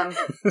 Look at them.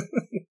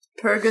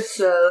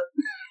 Pergese.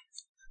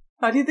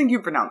 How do you think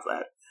you pronounce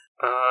that?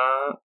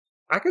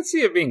 I could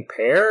see it being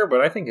pear,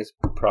 but I think it's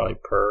probably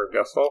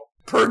Pergessel.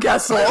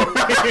 Pergessel.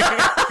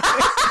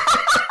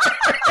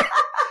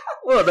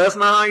 Well, that's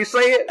not how you say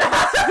it.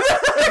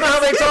 That's not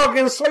how they talk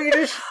in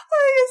Swedish.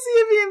 I can see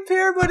it being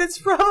pear, but it's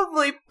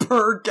probably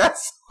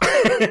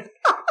Pergessel.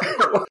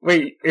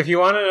 Wait, if you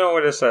want to know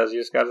what it says,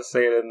 you just got to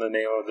say it in the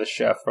name of the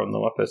chef from the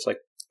Muppets,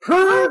 like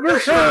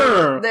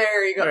Pergessel.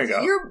 There you go. There you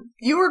go.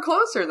 You were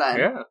closer then.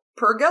 Yeah.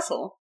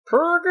 Pergessel.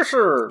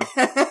 Pergessel.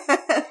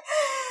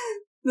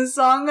 The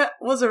song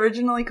was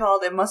originally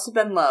called It Must Have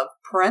Been Love,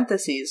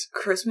 parentheses,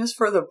 Christmas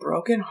for the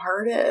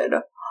Brokenhearted,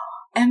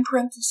 and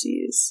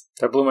parentheses.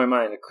 That blew my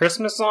mind. A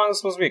Christmas song is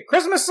supposed to be a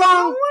Christmas No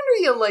song? wonder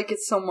you like it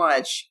so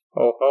much.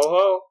 Ho, ho,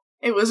 ho.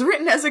 It was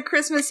written as a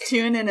Christmas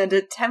tune in an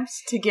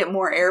attempt to get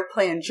more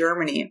airplay in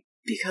Germany,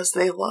 because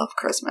they love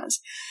Christmas.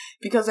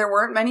 Because there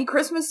weren't many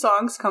Christmas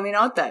songs coming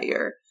out that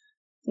year.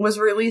 It was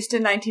released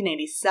in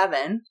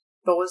 1987.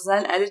 But was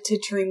then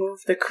edited to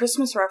remove the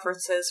Christmas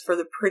references for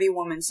the Pretty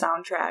Woman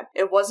soundtrack.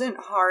 It wasn't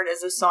hard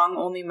as the song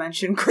only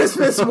mentioned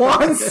Christmas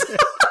once.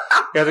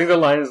 Yeah, I think the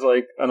line is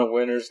like, on a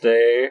winter's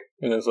day,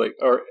 and it's like,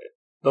 or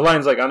the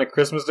line's like, on a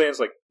Christmas day, and it's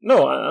like,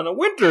 no, on a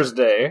winter's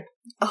day.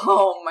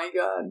 Oh my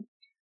god.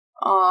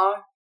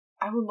 Aw,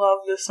 I would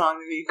love this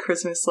song to be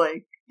Christmas,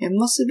 like, it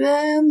must have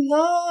been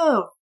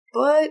love,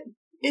 but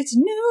it's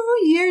New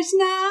Year's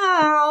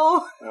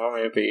now. Oh,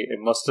 maybe, it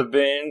must have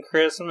been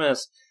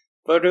Christmas,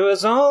 but it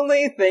was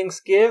only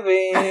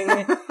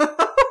Thanksgiving.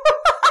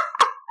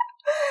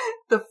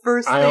 The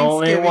first I Thanksgiving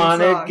only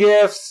wanted song.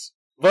 gifts,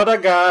 but I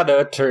got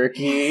a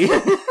turkey.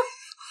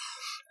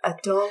 I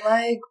don't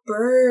like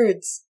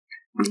birds.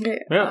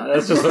 Yeah,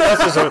 that's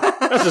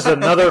just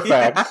another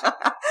fact.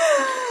 Yeah.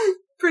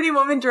 Pretty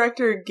Woman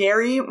director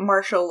Gary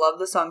Marshall loved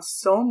the song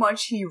so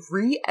much he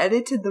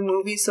re-edited the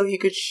movie so he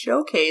could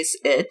showcase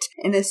it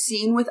in a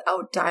scene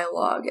without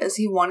dialogue, as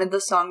he wanted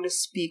the song to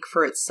speak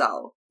for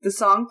itself. The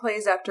song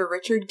plays after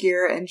Richard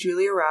Gere and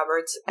Julia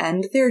Roberts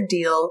end their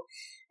deal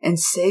and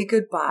say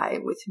goodbye,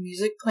 with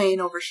music playing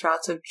over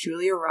shots of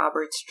Julia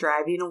Roberts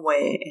driving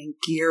away and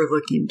Gere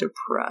looking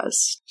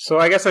depressed. So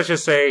I guess I should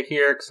say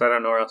here, because I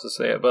don't know where else to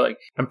say it, but like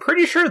I'm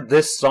pretty sure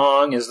this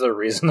song is the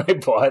reason I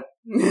bought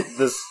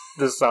this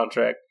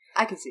soundtrack.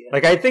 I can see it.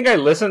 Like I think I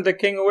listened to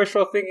King of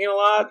Wishful Thinking a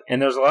lot,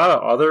 and there's a lot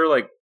of other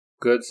like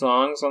good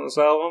songs on this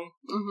album.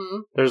 Mm-hmm.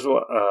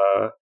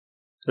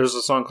 There's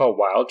a song called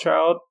Wild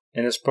Child,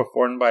 and it's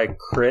performed by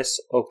Chris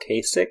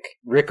Ocasek,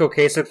 Rick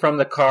Ocasek from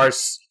the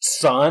Cars'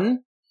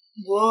 son.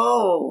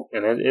 Whoa.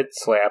 And it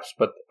slaps,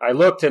 but I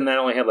looked and I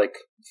only had like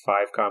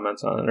 5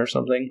 comments on it or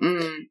something.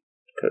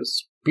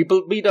 Because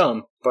people be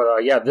dumb. But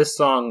yeah, this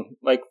song,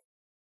 like,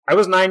 I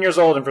was 9 years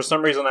old and for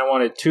some reason I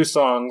wanted 2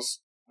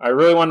 songs. I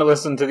really wanted to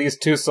listen to these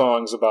 2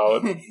 songs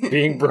about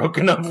being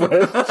broken up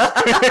with.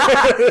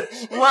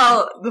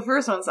 Well, the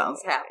first one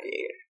sounds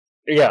happy.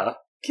 Yeah.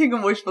 King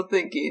of Wishful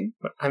Thinking.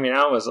 I mean,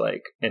 I was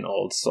like an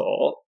old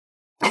soul.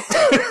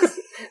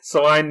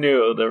 So I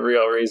knew the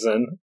real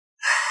reason.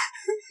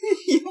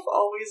 You've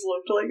always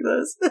looked like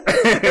this.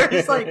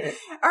 It's like,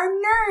 I'm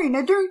 9,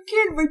 I don't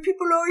get why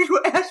people always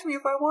ask me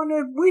if I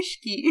wanted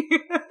whiskey.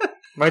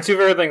 My 2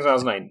 favorite things when I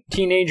was 9: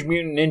 Teenage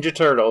Mutant Ninja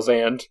Turtles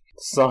and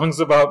songs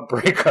about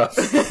breakups.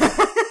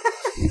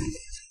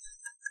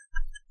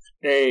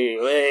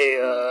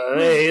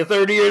 Hey,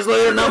 30 years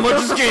later, not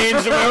much has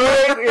changed, am I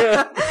right?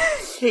 Yeah.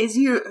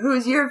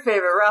 Who's your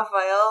favorite,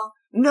 Raphael?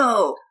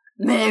 No,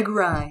 Meg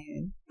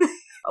Ryan.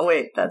 Oh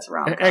wait, that's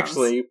rom-coms.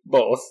 Actually,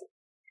 both.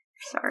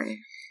 Sorry.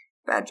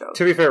 Bad joke.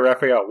 To be fair,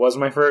 Raphael was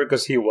my favorite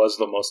because he was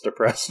the most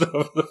depressed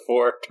of the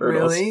 4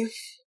 turtles. Really?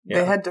 Yeah.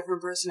 They had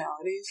different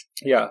personalities?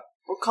 Yeah.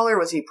 What color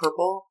was he?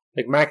 Purple?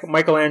 Like,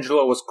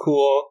 Michelangelo was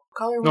cool. What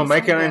color was No,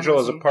 Michelangelo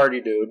was a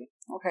party dude.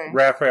 Okay.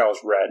 Raphael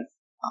was red.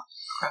 Oh,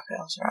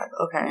 Raphael's red.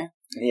 Okay.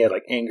 And he had,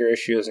 like, anger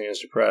issues and he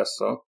was depressed,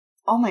 so.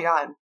 Oh my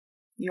god.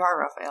 You are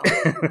Raphael.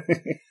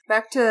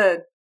 Back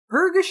to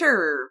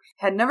Hergesher.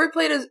 Had never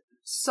played a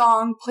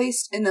song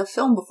placed in a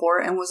film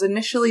before and was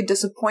initially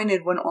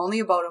disappointed when only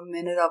about a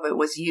minute of it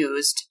was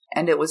used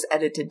and it was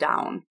edited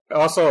down.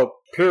 Also,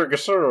 Pure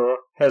Gesur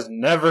has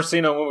never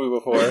seen a movie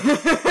before.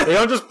 They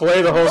don't just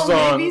play the whole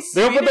song.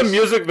 They don't put the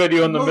music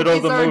video in the middle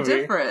of the movie. Movies are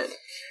different.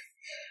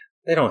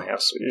 They don't have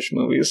Swedish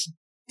movies.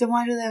 Then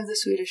why do they have the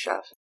Swedish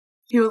chef?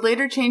 He would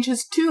later change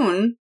his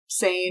tune,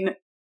 saying,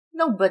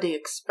 "Nobody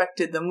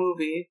expected the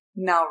movie,"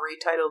 now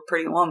retitled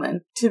Pretty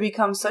Woman, to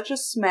become such a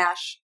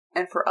smash.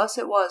 And for us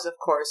it was, of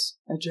course,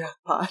 a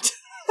jackpot.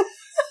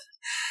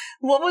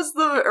 What was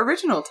the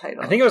original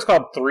title? I think it was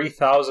called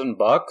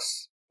 $3,000,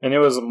 and it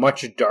was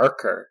much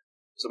darker.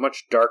 It's a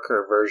much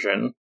darker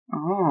version.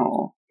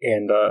 Oh.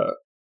 And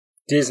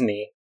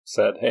Disney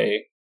said,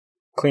 hey,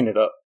 clean it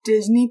up.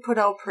 Disney put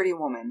out Pretty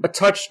Woman. A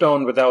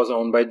Touchstone, but that was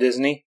owned by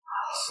Disney.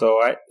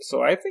 So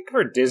I think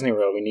for Disney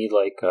World, we need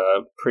like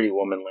Pretty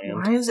Woman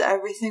Land. Why is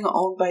everything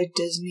owned by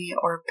Disney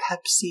or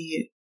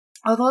Pepsi?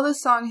 Although the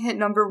song hit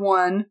number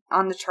 1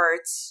 on the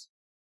charts,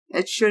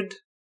 it should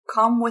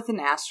come with an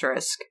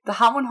asterisk. The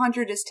Hot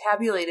 100 is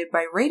tabulated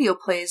by radio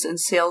plays and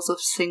sales of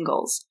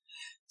singles.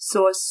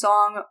 So a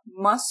song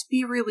must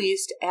be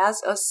released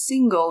as a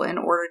single in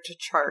order to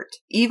chart.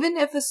 Even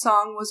if a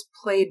song was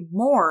played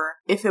more,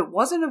 if it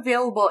wasn't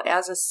available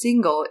as a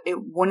single, it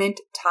wouldn't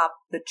top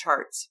the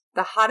charts.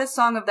 The hottest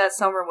song of that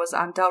summer was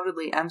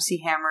undoubtedly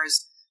MC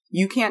Hammer's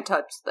You Can't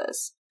Touch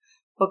This.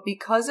 But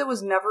because it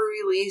was never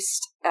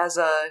released as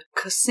a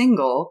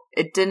single,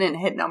 it didn't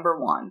hit number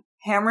 1.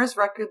 Hammer's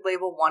record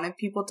label wanted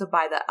people to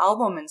buy the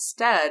album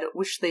instead,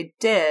 which they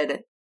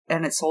did,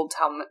 and it sold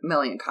 10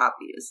 million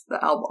copies,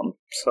 the album.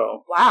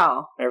 So,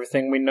 wow.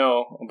 Everything we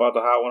know about the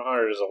Hot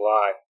 100 is a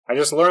lie. I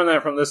just learned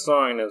that from this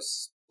song, and it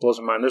blows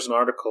my mind. There's an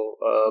article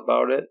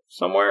about it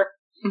somewhere.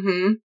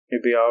 Mm-hmm.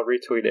 Maybe I'll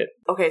retweet it.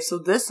 Okay, so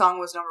this song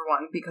was number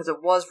 1 because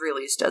it was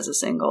released as a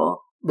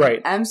single.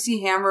 Right.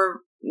 MC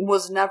Hammer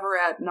was never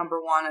at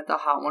number 1 at the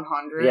Hot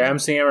 100. Yeah,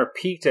 MC Hammer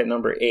peaked at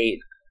number 8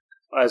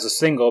 as a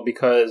single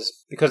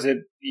because it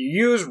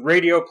used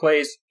radio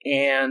plays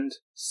and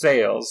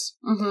sales.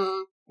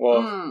 Mm-hmm.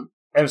 Well,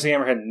 MC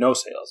Hammer had no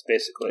sales,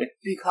 basically.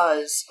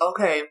 Because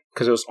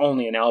it was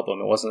only an album,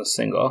 it wasn't a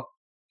single.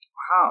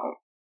 Wow.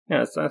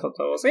 Yeah, I thought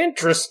that was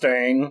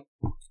interesting.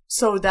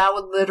 So that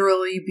would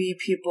literally be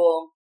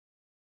people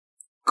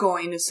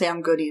going to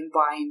Sam Goody and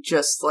buying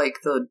just like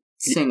the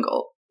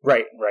single.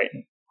 Right.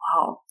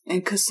 Wow.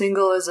 And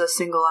single is a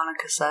single on a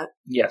cassette?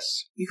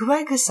 Yes. You could buy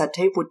a cassette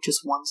tape with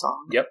just one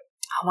song? Yep.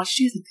 How much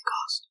do you think they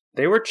cost?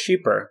 They were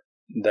cheaper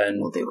than...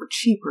 Well, they were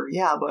cheaper,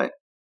 yeah, but...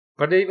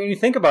 But when you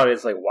think about it,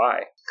 it's like,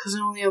 why? Because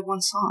they only have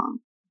one song.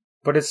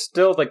 But it's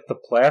still like the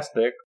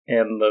plastic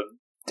and the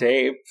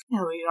tape.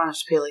 Yeah, well, you don't have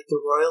to pay like the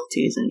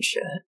royalties and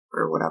shit,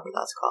 or whatever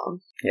that's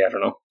called. Yeah, I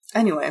don't know.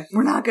 Anyway,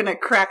 we're not gonna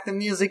crack the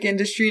music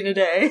industry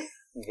today.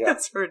 Yeah.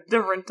 That's for a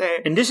different day.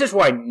 And this is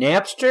why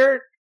Napster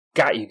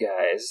got you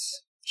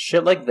guys.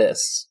 Shit like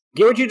this.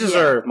 Get what you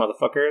deserve,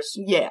 motherfuckers.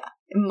 Yeah.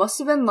 It Must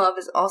Have Been Love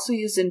is also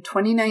used in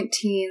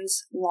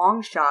 2019's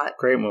Long Shot.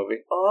 Great movie.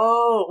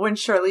 Oh, when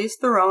Charlize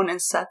Theron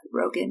and Seth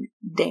Rogen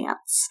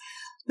dance.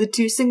 The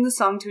two sing the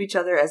song to each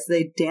other as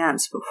they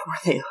dance before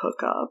they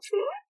hook up.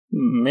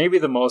 Maybe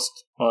the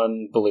most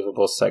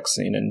unbelievable sex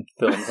scene in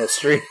film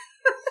history.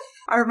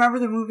 I remember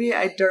the movie.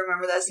 I don't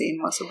remember that scene.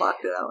 Must have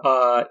blocked it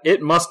out.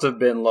 It must have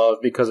been love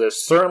because it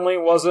certainly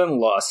wasn't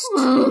lust.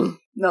 That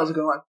was a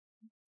good one.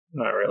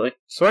 Not really.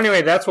 So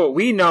anyway, that's what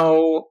we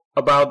know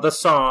about the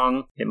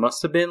song It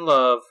Must Have Been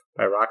Love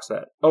by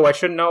Roxette. Oh, I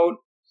should note,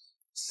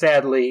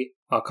 sadly,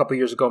 a couple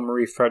years ago,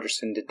 Marie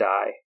Fredrickson did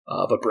die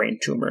of a brain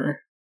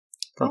tumor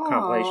from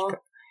compilation.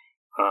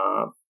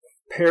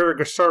 Pere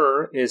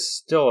Gasser is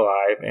still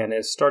alive and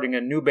is starting a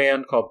new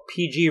band called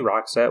PG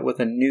Roxette with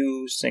a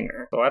new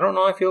singer. So I don't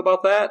know how I feel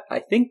about that. I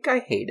think I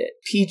hate it.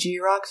 PG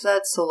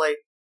Roxette, so like,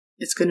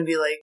 it's gonna be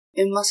like,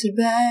 it must have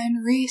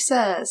been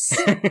recess.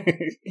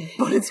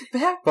 But it's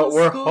back But to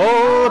we're school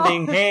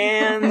holding now.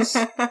 hands.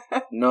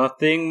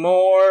 Nothing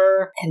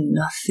more. And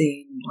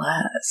nothing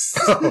less.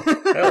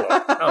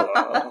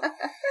 Hello.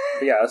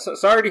 Yeah, so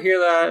sorry to hear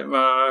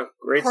that.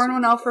 Great. Pouring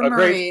one out for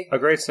Marie. A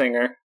great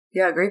singer.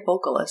 Yeah, great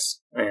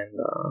vocalist. And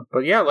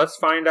but yeah, let's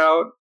find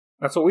out.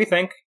 That's what we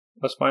think.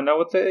 Let's find out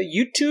what the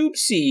YouTube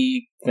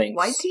C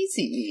thinks.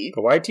 YTC.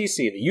 The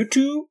YTC, the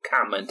YouTube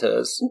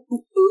commenters.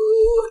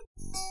 Ooh.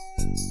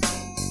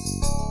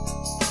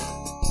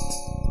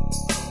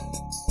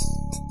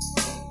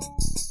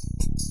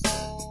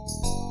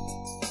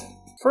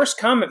 First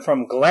comment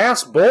from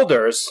Glass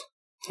Boulders.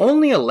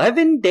 Only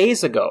 11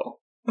 days ago.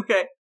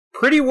 Okay.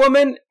 Pretty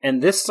Woman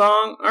and this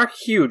song are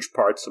huge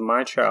parts of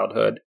my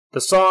childhood. The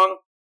song,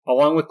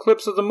 along with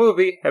clips of the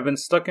movie, have been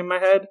stuck in my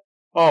head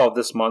all of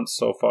this month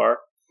so far.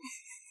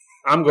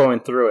 I'm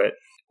going through it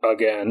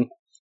again.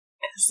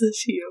 Is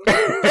this you?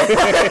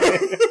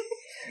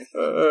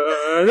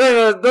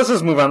 Let's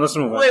just move on.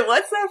 Wait,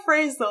 what's that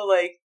phrase though?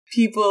 Like,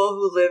 people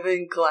who live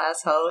in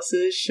glass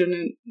houses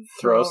shouldn't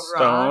Throw rocks,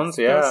 stones,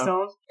 yeah. Throw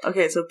stones?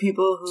 Okay, so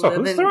people who So live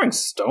who's in throwing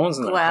stones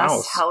in the glass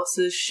house?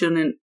 houses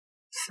shouldn't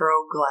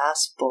throw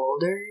glass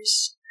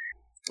boulders?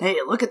 Hey,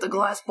 look at the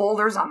glass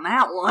boulders on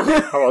that one.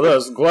 How about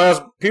this?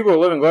 People who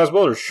live in glass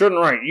boulders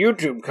shouldn't write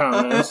YouTube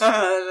comments.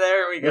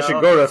 There we go. They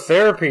should go to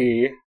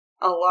therapy.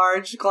 A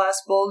large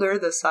glass boulder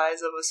the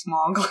size of a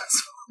small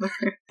glass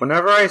boulder.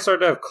 Whenever I start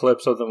to have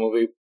clips of the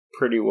movie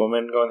Pretty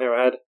Woman going through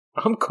my head,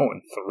 I'm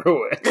going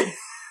through it.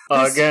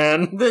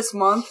 Again. This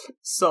month,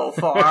 so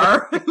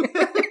far.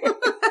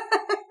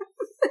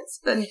 It's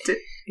been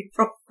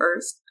April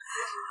 1st.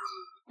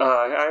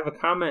 I have a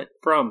comment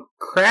from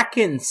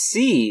Kraken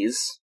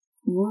Seas.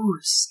 Ooh,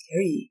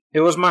 scary.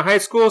 It was my high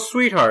school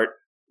sweetheart.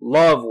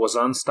 Love was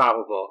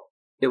unstoppable.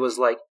 It was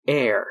like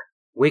air.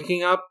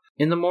 Waking up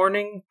in the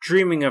morning,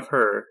 dreaming of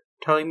her,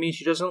 telling me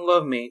she doesn't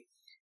love me,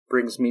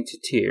 brings me to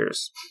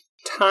tears.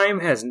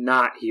 Time has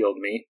not healed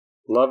me.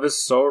 Love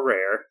is so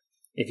rare.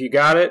 If you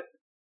got it,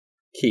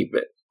 keep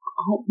it.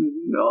 Oh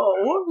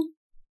no.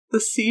 The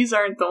C's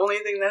aren't the only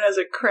thing that has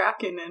a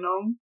kraken in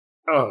them.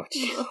 Oh,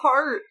 gee. The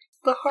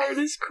heart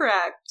is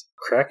cracked.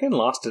 Kraken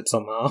lost it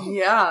somehow.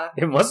 Yeah.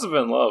 It must have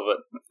been love,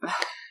 but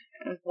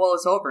Well,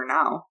 it's over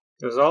now.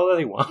 it was all that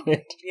he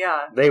wanted.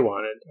 Yeah. They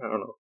wanted. I don't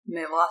know. And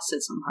they lost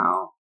it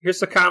somehow.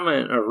 Here's a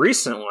comment, a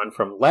recent one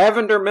from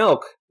Lavender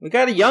Milk. We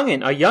got a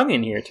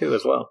youngin here too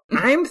as well.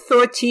 I'm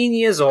 13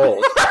 years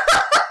old,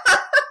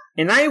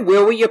 and I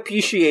really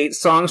appreciate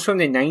songs from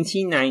the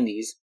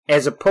 1990s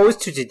as opposed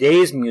to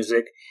today's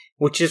music,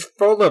 which is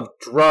full of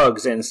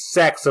drugs and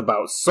sex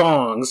about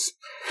songs.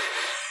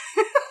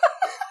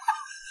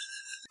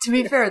 To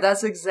be fair,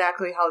 that's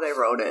exactly how they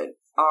wrote it.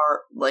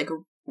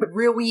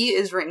 Really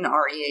is written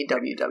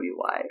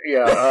R-E-A-W-W-Y.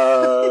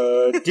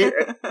 Yeah,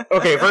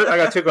 okay, first, I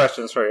got two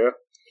questions for you.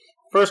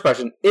 First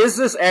question, is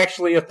this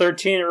actually a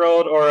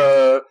 13-year-old or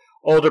a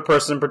older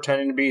person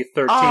pretending to be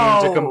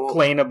 13 to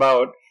complain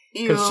about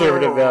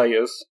conservative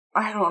values?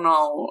 I don't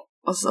know.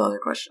 What's the other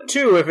question?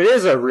 Two, if it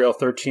is a real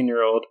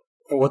 13-year-old,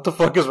 what the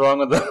fuck is wrong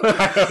with them?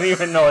 I don't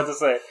even know what to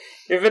say.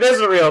 If it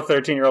is a real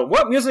 13-year-old,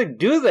 what music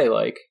do they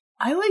like?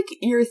 I like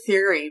your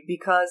theory,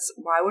 because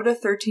why would a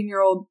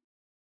 13-year-old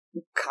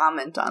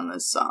comment on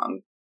this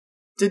song?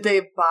 Did they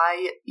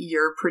buy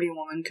your Pretty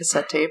Woman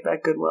cassette tape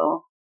at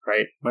Goodwill?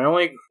 Right. My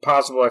only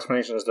possible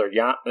explanation is they're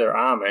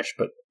Amish,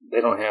 but they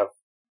don't have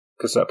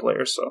cassette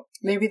players, so.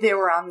 Maybe they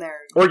were on there.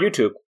 Or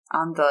YouTube.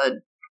 On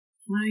the,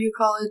 what do you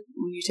call it?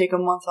 When you take a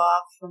month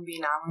off from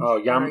being Amish?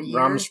 Oh,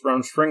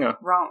 Ramspringa.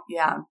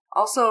 Yeah.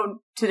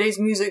 Also, today's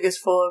music is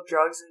full of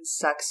drugs and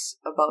sex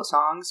about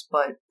songs,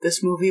 but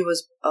this movie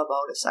was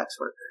about a sex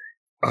worker.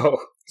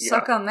 Oh, yeah.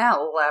 Suck on that,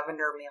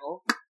 Lavender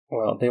Milk.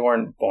 Well, they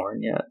weren't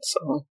born yet,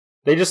 so.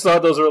 They just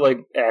thought those were, like,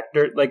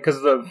 actors, like,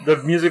 because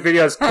the music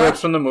video has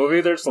clips from the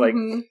movie. They're just like,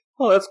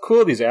 oh, that's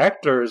cool. These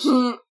actors,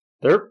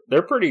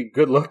 they're pretty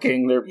good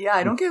looking. Yeah,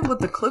 I don't get what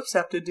the clips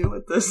have to do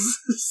with this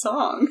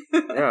song.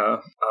 Yeah.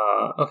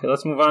 Okay,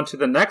 let's move on to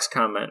the next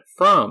comment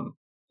from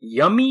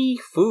Yummy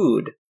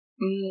Food.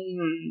 Do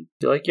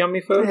you like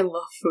yummy food? I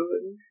love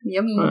food.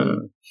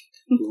 Yummy.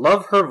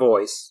 Love her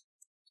voice.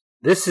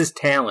 This is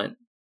talent.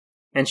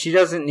 And she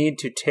doesn't need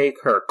to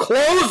take her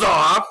clothes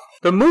off.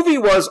 The movie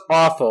was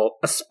awful,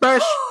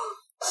 especially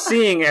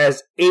seeing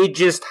as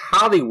ageist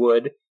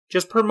Hollywood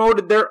just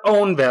promoted their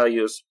own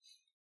values.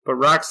 But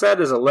Roxette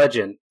is a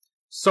legend.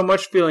 So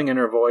much feeling in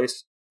her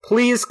voice.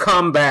 Please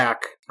come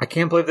back. I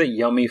can't believe that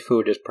yummy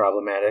food is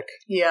problematic.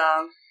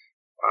 Yeah.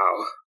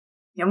 Wow.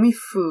 Yummy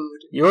food.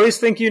 You always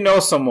think you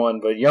know someone,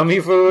 but yummy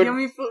food?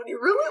 Yummy food. You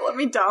really let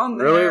me down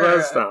there. Really let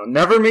us down.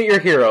 Never meet your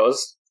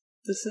heroes.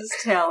 This is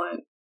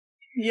talent.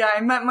 Yeah,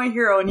 I met my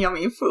hero in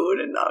yummy food,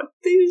 and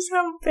they just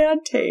have a bad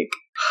take.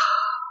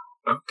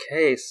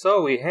 Okay,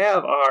 so we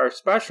have our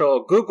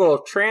special Google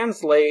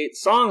Translate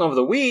Song of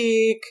the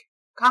Week.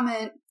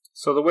 Comment.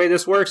 So the way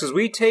this works is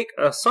we take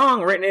a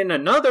song written in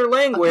another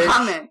language.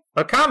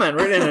 A comment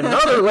written in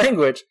another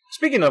language.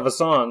 Speaking of a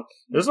song,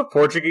 there's a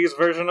Portuguese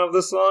version of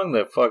the song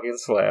that fucking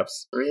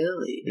slaps.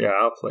 Really? Yeah,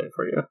 I'll play it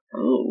for you.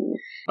 Oh.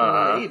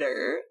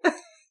 Later.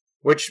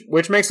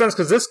 Which makes sense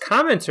because this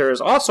commenter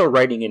is also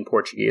writing in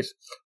Portuguese.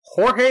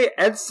 Jorge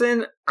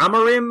Edson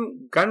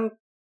Amorim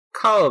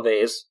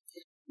Goncalves.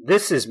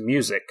 This is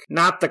music,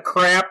 not the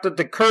crap that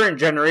the current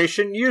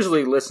generation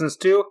usually listens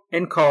to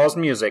and calls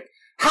music.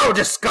 How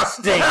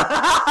disgusting!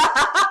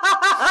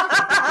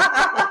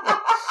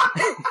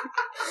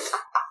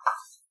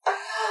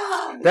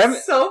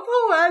 That's so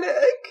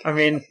poetic. I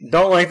mean,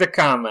 don't like the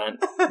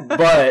comment,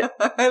 but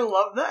I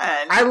love the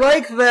end. I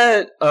like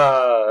that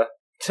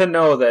to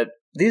know that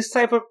these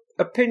type of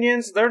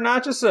opinions, they're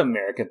not just an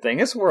American thing,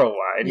 it's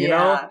worldwide, you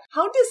know?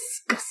 How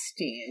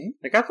disgusting.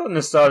 Like, I thought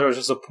nostalgia was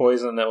just a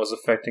poison that was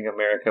affecting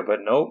America, but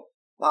nope.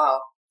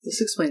 Wow,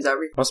 this explains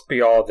everything. Must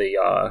be all the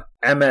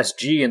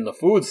MSG in the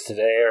foods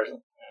today, or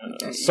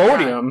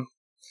sodium.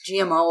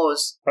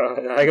 GMOs.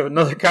 I have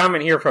another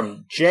comment here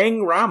from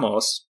Jang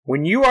Ramos.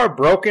 When you are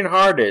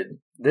brokenhearted,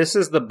 this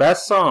is the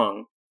best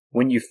song.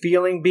 When you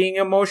feeling being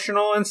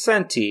emotional and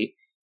senti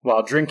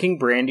while drinking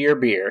brandy or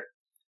beer.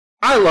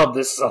 I love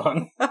this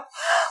song.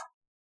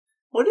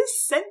 What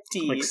is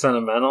senti? Like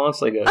sentimental.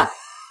 It's like a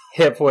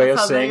hip way of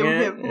saying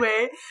it. Hip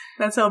way.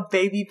 That's how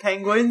baby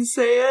penguins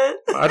say it.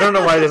 I don't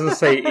know why it doesn't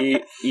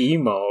say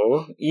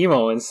emo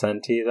and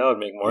senti. That would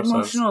make more sense.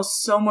 Emotional is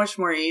so much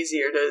more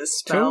easier to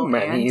spell. Too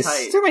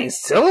many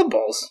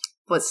syllables.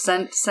 But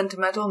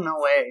sentimental? No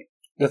way.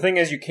 The thing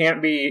is, you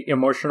can't be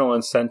emotional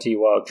and senti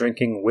while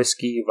drinking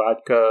whiskey,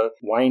 vodka,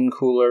 wine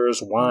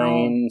coolers,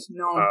 wines,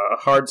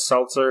 hard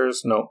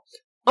seltzers. No.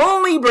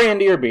 Only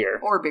brandy or beer.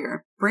 Or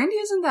beer. Brandy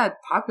isn't that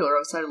popular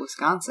outside of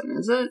Wisconsin,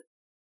 is it?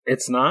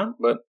 It's not,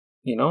 but,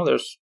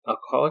 there's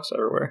alcoholics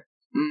everywhere.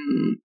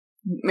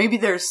 Maybe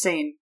they're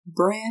saying,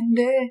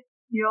 Brandy,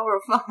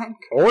 you're fine.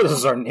 Oh, this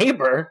is our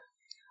neighbor.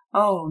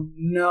 Oh,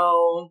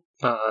 no.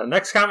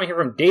 Next comment here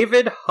from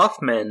David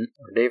Huffman.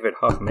 Or David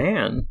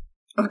Huffman.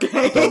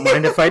 Okay. Don't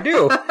mind if I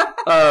do.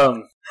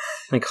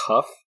 Like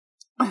Huff.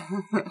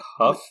 Like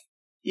Huff.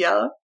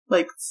 Yeah.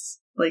 Like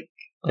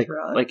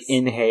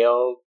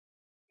inhale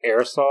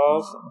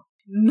aerosols.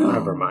 No.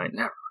 Never mind.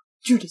 Never.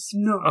 Judas,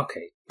 no.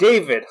 Okay.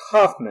 David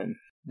Huffman.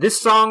 This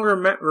song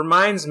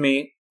reminds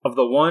me of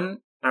the one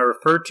I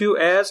refer to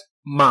as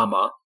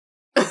Mama.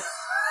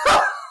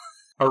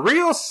 A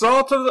real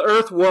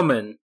salt-of-the-earth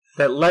woman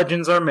that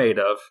legends are made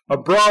of. A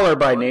brawler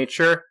by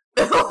nature.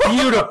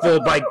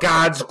 Beautiful by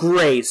God's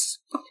grace.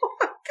 Oh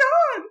my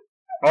God.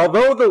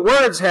 Although the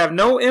words have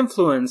no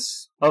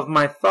influence of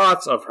my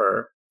thoughts of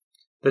her,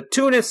 the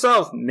tune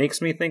itself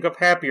makes me think of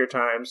happier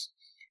times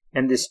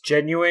and this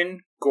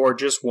genuine,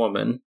 gorgeous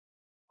woman.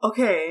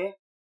 Okay,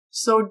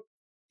 so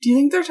do you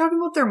think they're talking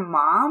about their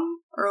mom?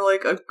 Or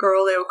like a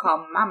girl they would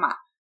call Mama?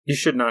 You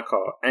should not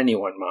call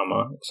anyone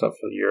Mama except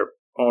for your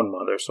own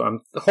mother, so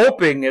I'm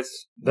hoping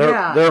it's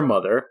their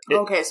mother.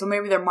 Okay, so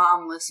maybe their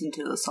mom listened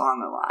to the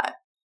song a lot.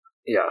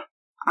 Yeah.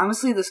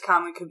 Honestly, this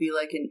comment could be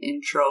like an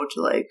intro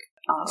to like...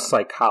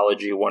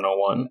 Psychology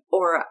 101.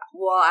 Or,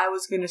 well, I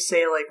was going to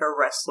say like a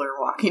wrestler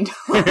walking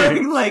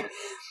down. Like,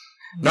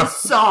 this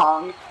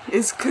song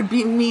could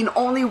mean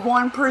only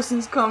one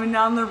person's coming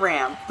down the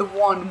ramp. The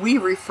one we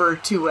refer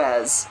to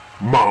as...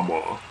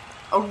 Mama.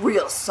 A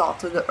real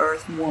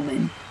salt-of-the-earth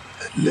woman.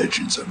 That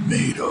legends are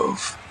made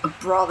of. A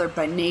brawler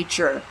by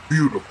nature.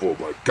 Beautiful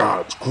by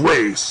God's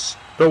grace.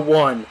 The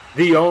one,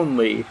 the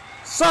only...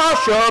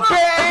 Sasha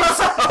Banks!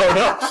 Oh,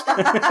 no.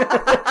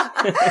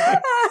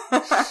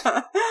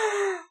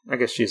 I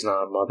guess she's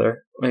not a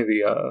mother.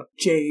 Maybe,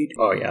 Jade.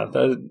 Oh, yeah.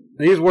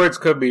 These words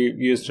could be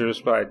used to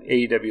describe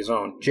AEW's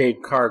own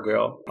Jade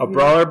Cargill. A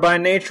brawler by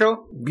nature,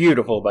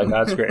 beautiful by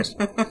God's grace.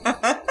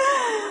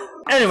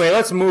 Anyway,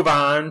 let's move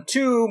on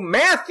to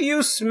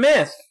Matthew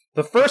Smith.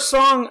 The first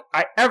song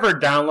I ever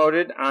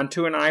downloaded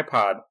onto an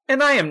iPod.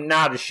 And I am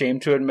not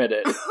ashamed to admit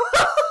it.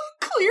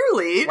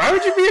 Clearly. Why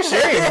would you be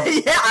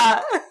ashamed?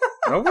 Yeah.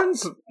 No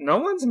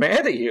one's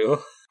mad at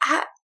you.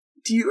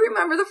 Do you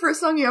remember the first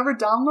song you ever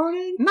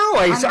downloaded? No,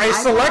 I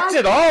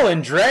selected all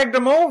and dragged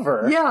them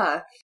over.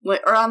 Yeah.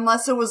 Or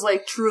unless it was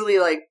truly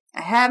I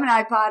have an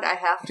iPod, I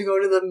have to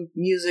go to the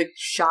music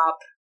shop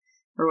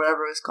or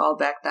whatever it was called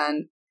back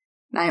then,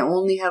 and I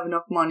only have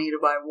enough money to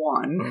buy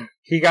one.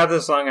 He got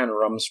this song on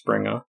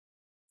Rumspringa.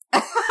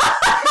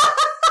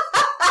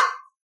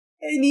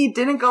 And he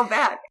didn't go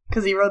back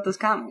because he wrote this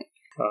comment.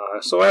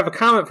 So I have a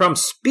comment from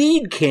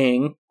Speed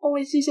King. Oh,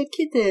 she's a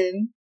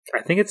kitten.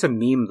 I think it's a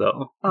meme,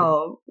 though.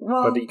 Oh,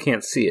 well. But you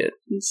can't see it.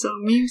 So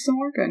memes don't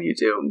work on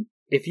YouTube.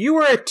 If you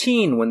were a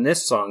teen when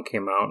this song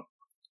came out,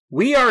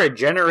 we are a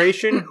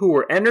generation who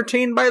were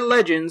entertained by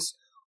legends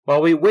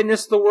while we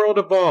witnessed the world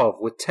evolve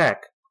with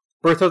tech,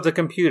 birth of the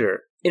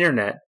computer,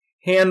 internet,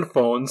 hand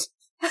phones.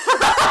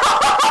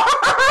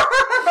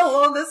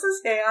 Hello, this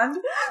is Hand.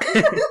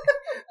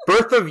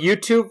 Birth of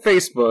YouTube,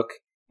 Facebook,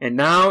 and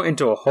now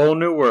into a whole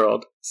new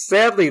world.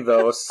 Sadly,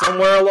 though,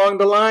 somewhere along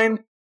the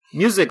line,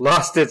 music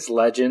lost its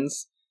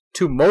legends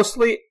to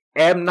mostly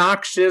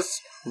obnoxious,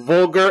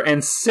 vulgar,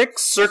 and sick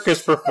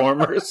circus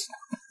performers.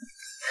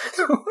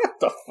 What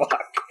the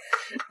fuck?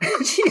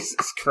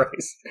 Jesus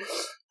Christ.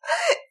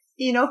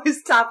 You know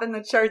who's topping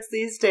the charts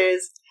these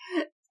days?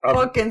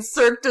 Fucking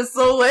Cirque du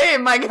Soleil,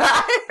 my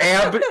guy.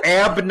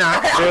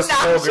 Obnoxious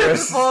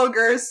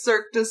vulgar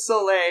Cirque du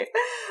Soleil.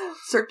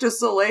 Cirque du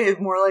Soleil is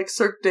more like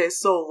Cirque du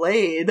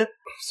Soleil.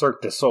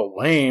 Cirque du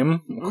Soleil,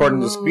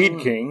 according to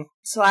Speed King.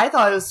 So I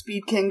thought it was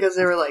Speed King because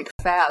they were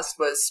fast,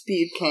 but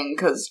Speed King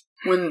because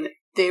when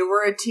they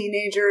were a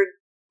teenager,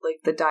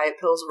 the diet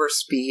pills were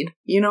speed,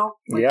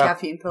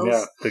 caffeine pills.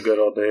 Yeah, the good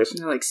old days.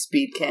 And they're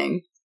Speed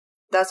King.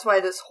 That's why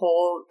this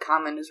whole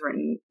comment is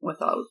written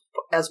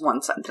as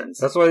one sentence.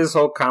 That's why this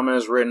whole comment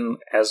is written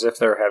as if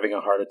they're having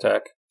a heart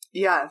attack.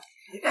 Yeah.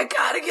 I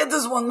gotta get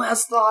this one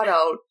last thought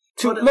out.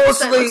 To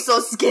mostly so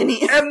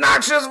skinny.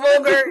 Obnoxious,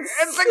 vulgar,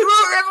 and sick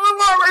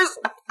performers.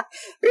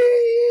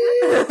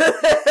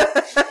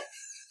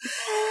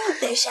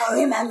 They shall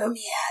remember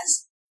me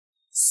as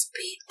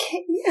Speed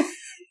King.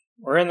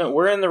 We're in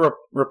the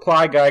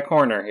reply guy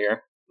corner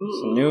here.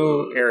 It's a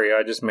new area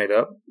I just made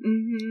up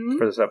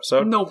for this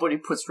episode. Nobody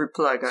puts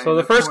reply guy. So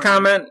the first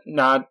comment,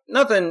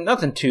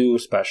 nothing too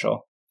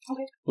special.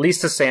 Okay.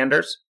 Lisa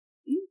Sanders,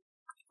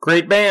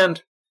 great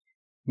band.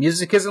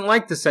 Music isn't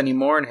like this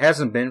anymore and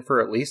hasn't been for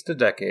at least a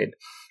decade.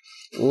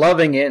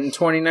 Loving it in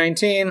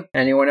 2019.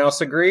 Anyone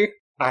else agree?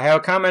 I have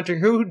a commenter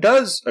who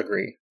does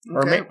agree,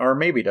 or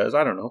maybe does.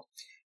 I don't know.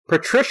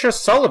 Patricia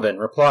Sullivan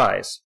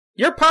replies,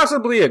 "You're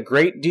possibly a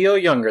great deal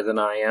younger than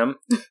I am.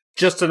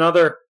 Just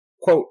another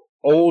quote."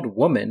 Old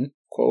woman,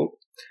 quote,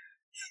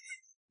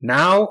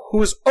 now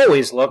who's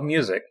always loved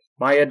music.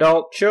 My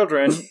adult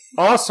children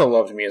also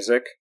loved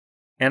music,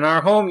 and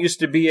our home used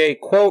to be a,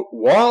 quote,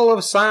 wall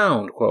of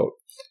sound, quote.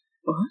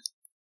 What?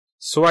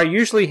 So I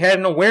usually had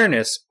an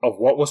awareness of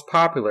what was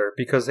popular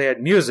because they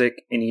had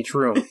music in each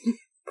room.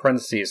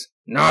 Parentheses,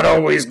 not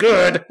always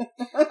good.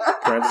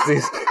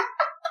 Parentheses.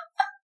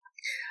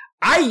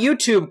 I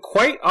YouTube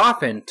quite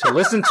often to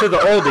listen to the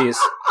oldies.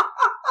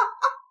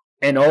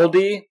 An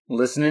oldie,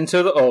 listening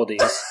to the oldies.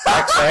 XX.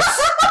 I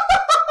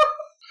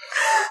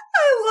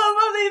love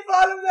how they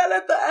thought of that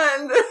at the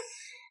end.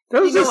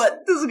 You know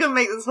what? This is going to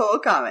make this whole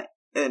comment.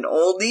 An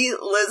oldie,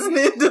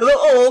 listening to the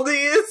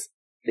oldies.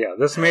 Yeah,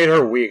 this made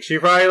her weak. She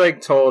probably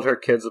told her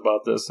kids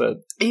about this at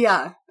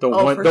the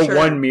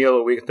one meal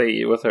a week they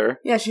eat with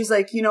her. Yeah, she's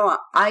like,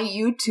 I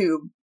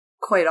YouTube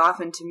quite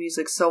often to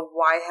music, so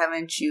why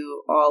haven't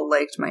you all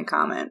liked my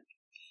comment?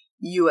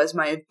 You as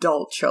my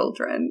adult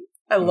children.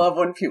 I love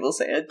when people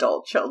say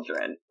adult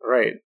children.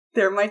 Right.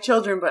 They're my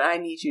children, but I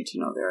need you to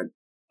know they're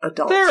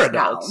adults. They're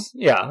adults.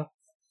 Now. Yeah.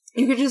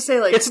 You could just say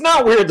it's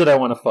not weird that I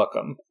want to fuck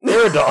them.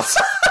 They're adults.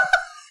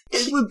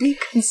 It would be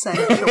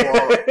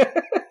consensual.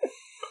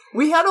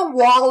 We had a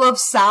wall of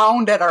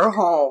sound at our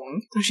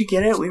home. Don't you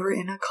get it? We were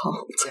in a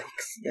cult.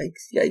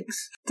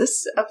 Yikes.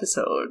 This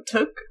episode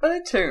took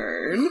a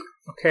turn.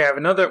 Okay, I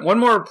have one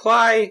more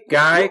reply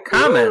guy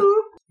comment.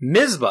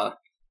 Mizba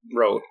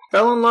wrote,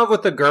 fell in love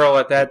with a girl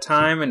at that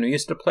time and we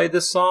used to play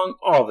this song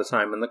all the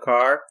time in the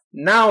car.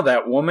 Now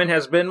that woman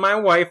has been my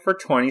wife for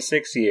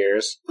 26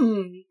 years.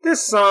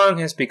 This song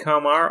has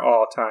become our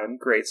all-time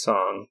great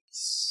song.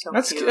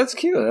 That's cute. That's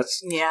cute.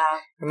 Yeah.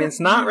 I mean, it's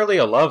not really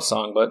a love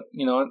song, but,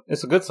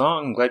 it's a good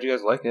song. I'm glad you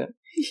guys like it.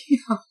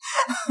 Yeah.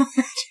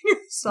 Imagine your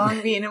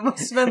song being, it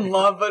must have been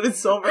love, but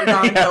it's over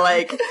down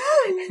to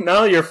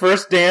No, your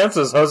first dance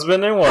is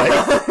husband and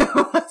wife.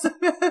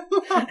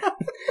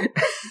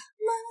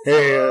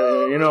 Hey,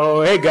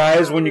 hey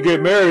guys, when you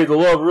get married, the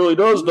love really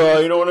does die,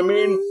 you know what I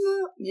mean?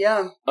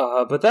 Yeah.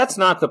 But that's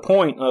not the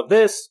point of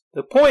this.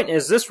 The point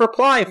is this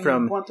reply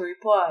from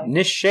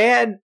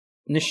Nishant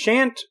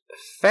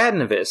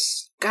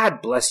Fadnavis.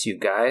 God bless you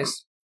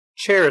guys.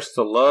 Cherish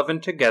the love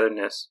and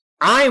togetherness.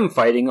 I'm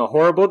fighting a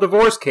horrible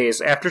divorce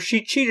case after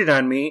she cheated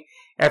on me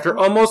after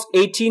almost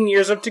 18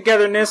 years of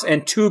togetherness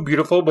and 2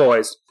 beautiful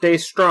boys. Stay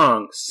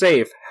strong,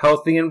 safe,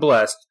 healthy, and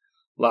blessed.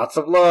 Lots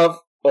of love.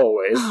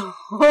 Always.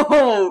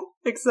 Oh,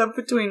 except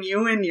between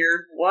you and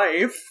your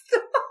wife.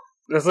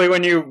 It's like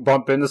when you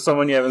bump into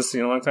someone you haven't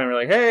seen in a long time, you're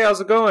like, hey, how's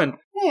it going?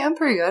 Hey, I'm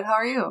pretty good. How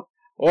are you?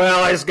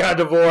 Well, I just got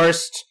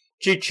divorced.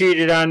 She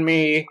cheated on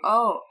me.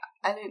 Oh,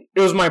 I didn't...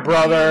 It was my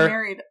brother.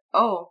 Married.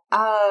 Oh,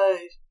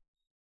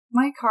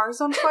 my car's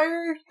on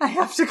fire? I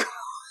have to go.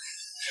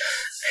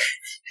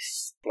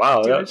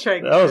 Wow, that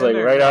was like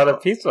right out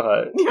of Pizza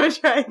Hut. You want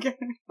to try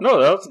again? No,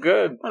 that was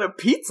good. What a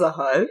Pizza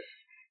Hut? It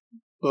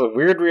was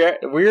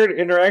a weird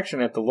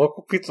interaction at the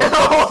local Pizza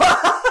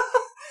Hut.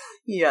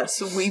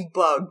 Yes, we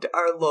bugged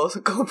our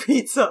local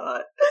Pizza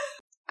Hut.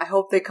 I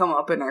hope they come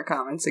up in our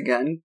comments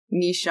again.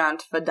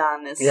 Nishant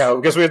Fadanis. Yeah,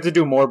 because we have to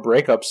do more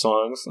breakup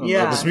songs.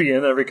 Yeah. They'll just be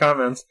in every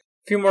comment.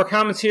 A few more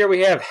comments here.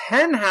 We have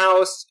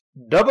Henhouse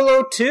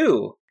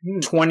 002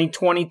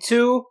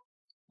 2022.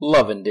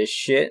 Loving this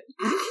shit.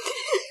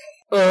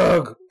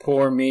 Ugh,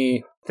 poor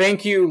me.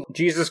 Thank you,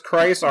 Jesus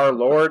Christ, our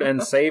Lord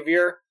and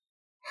Savior.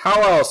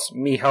 How else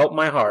me help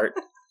my heart?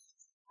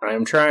 I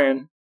am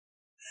trying.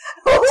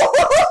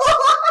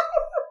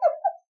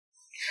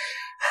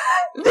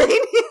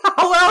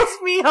 How else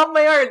me help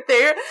my heart?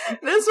 There,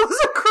 this was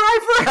a cry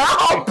for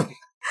help.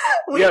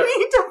 We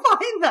need to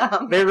find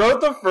them. They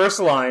wrote the first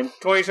line,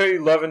 2020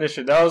 loving this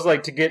shit. That was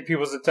like to get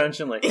people's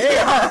attention. Like, hey,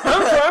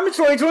 I'm in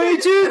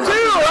 2022 too.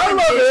 I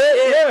love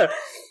it. Yeah.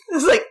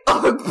 It's like,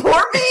 oh,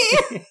 poor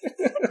me.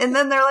 And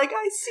then they're like,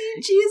 I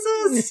see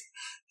Jesus.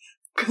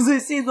 Because I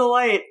see the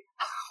light.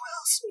 How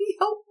else me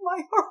help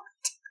my heart?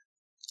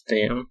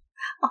 Damn.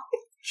 I'm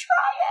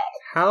trying.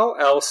 How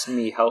else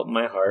me help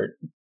my heart?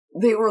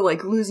 They were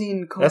like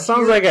losing that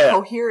sounds like a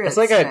coherence.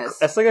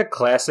 That's like a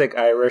classic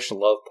Irish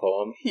love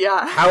poem.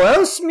 Yeah. How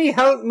else me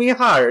help me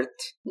heart?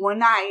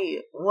 When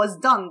I was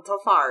done to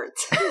fart,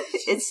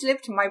 it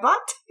slipped my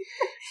butt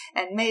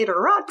and made a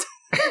rut.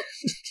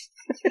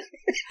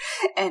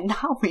 And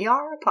now we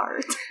are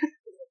apart.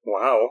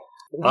 Wow.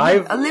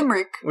 Live. A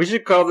limerick. We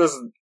should call this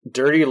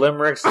Dirty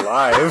Limericks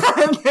Live.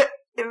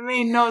 It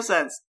made no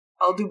sense.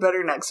 I'll do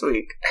better next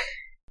week.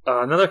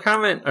 Another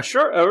comment. A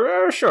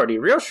shorty,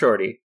 real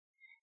shorty.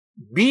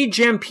 B.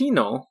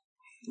 Jampino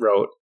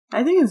wrote.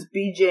 I think it's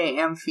BJ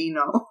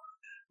Amfino.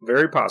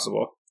 Very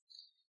possible.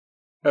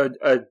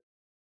 A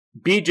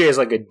BJ is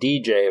like a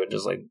DJ, which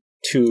is like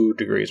 2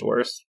 degrees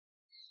worse.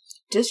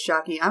 Disc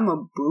jockey. I'm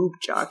a boob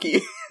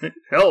jockey.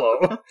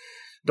 Hello.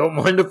 Don't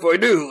mind if I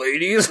do,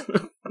 ladies.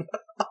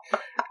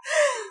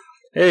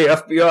 Hey,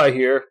 FBI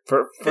here.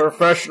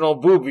 Professional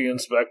booby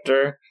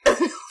inspector.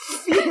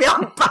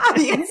 Female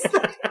body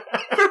inspector.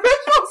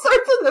 Professional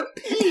starts with a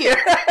P.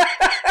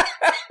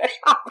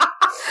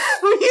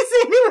 When you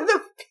say me with a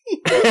P.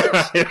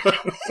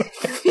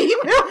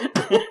 Female.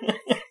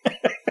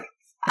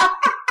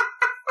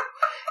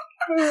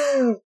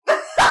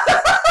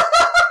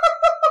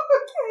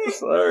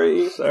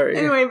 Okay. Sorry.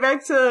 Anyway,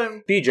 back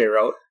to... BJ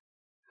wrote,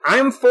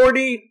 I'm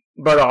 40,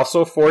 but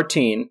also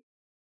 14.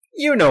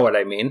 You know what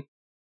I mean.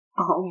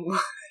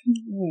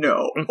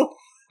 No.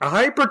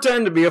 I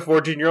pretend to be a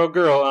 14-year-old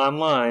girl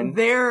online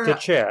to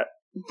chat.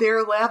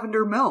 They're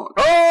lavender milk.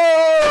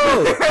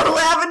 Oh! They're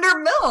lavender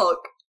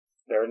milk.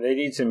 They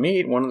need to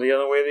meet one the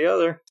other way the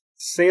other.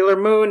 Sailor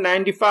Moon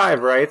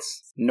 95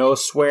 writes, no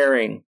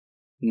swearing,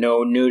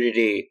 no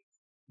nudity,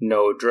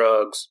 no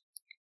drugs,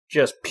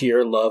 just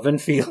pure love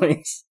and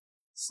feelings.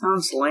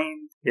 Sounds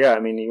lame. Yeah, I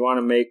mean, you want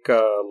to make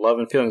love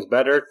and feelings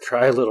better?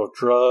 Try a little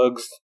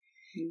drugs.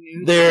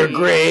 Nudity. They're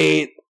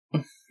great.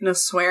 No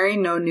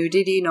swearing, no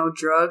nudity, no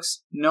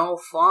drugs, no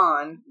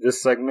fun.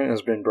 This segment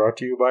has been brought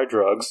to you by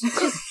drugs.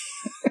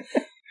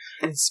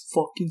 It's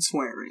fucking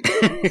swearing.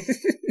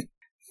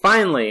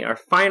 Finally, our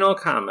final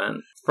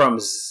comment from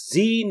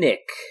Z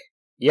Nick.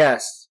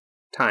 Yes,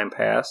 time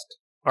passed.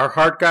 Our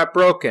heart got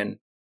broken.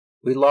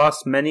 We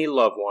lost many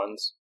loved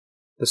ones.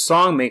 The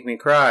song make me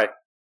cry.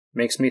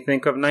 Makes me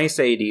think of nice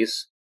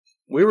 80s.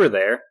 We were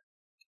there.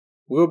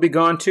 We'll be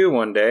gone too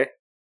one day.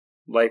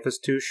 Life is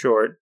too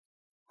short.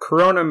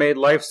 Corona made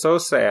life so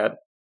sad.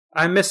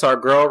 I miss our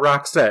girl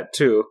Roxette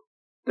too.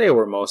 They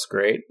were most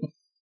great.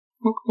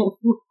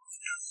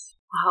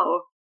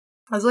 Wow.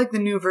 I was like the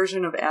new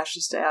version of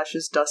Ashes to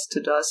Ashes, Dust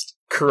to Dust.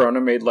 Corona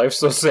made life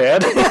so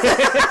sad.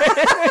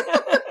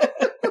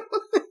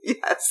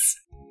 Yes.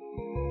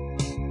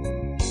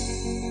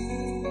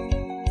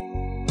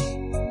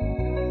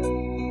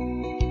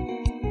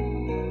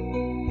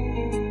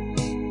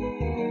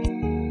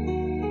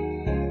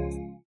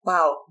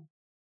 Wow.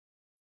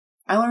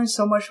 I learned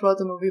so much about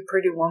the movie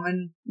Pretty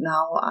Woman.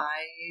 Now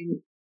I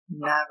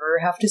never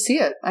have to see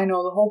it. I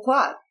know the whole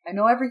plot. I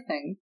know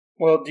everything.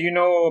 Well, do you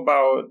know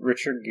about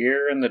Richard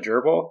Gere and the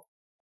gerbil?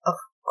 Of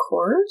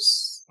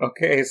course.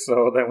 Okay,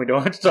 so then we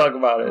don't have to talk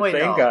about it.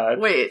 Thank God.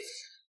 Wait.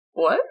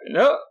 What?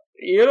 No,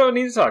 you don't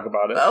need to talk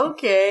about it.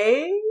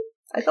 Okay.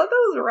 I thought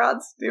that was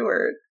Rod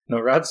Stewart. No,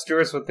 Rod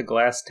Stewart's with the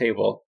glass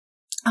table.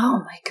 Oh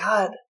my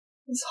God.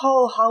 Is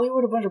whole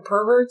Hollywood a bunch of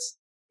perverts?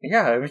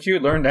 Yeah, haven't you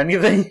learned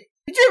anything?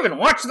 Did you even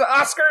watch the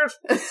Oscars?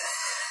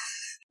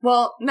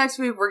 Well, next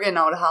week we're getting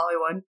out of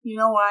Hollywood. You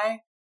know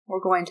why?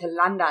 We're going to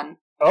London.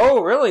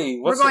 Oh, really?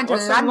 We're going to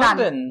what's London. in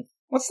London?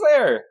 What's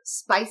there?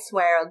 Spice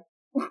World.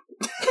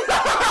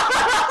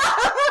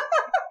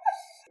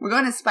 We're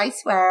going to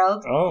Spice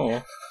World.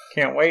 Oh,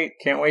 can't wait.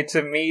 Can't wait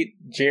to meet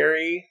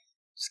Jerry,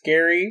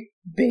 Scary,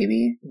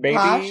 Baby,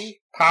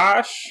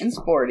 Posh. and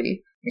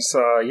Sporty.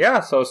 So, yeah,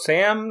 so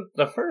Sam,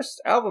 the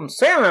first album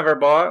Sam ever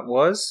bought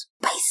was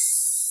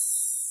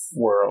Spice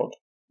World.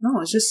 No,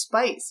 it's just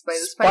Spice by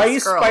the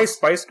Spice Girls.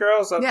 Spice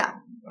Girls? Yeah.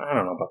 I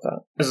don't know about that.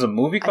 Is a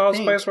movie called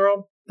Spice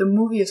World? The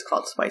movie is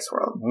called Spice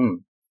World.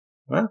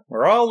 Well,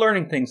 we're all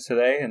learning things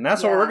today, and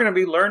that's what we're going to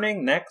be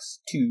learning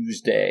next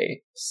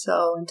Tuesday.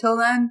 So, until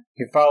then,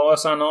 you can follow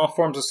us on all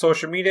forms of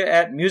social media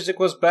at Music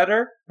Was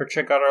Better, or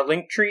check out our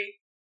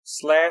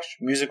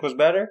Linktree/Music Was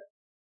Better.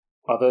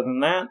 Other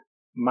than that,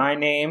 my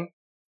name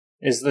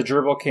is the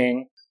Dribble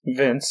King,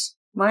 Vince.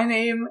 My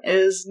name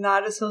is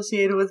not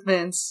associated with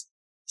Vince,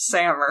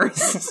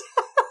 Sammers.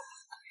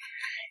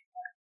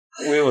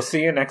 We will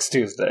see you next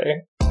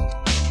Tuesday.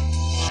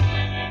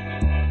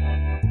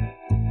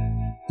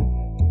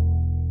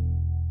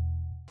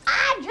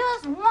 I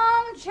just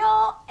want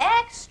your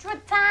extra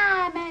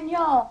time and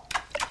your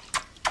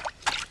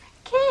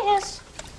kiss.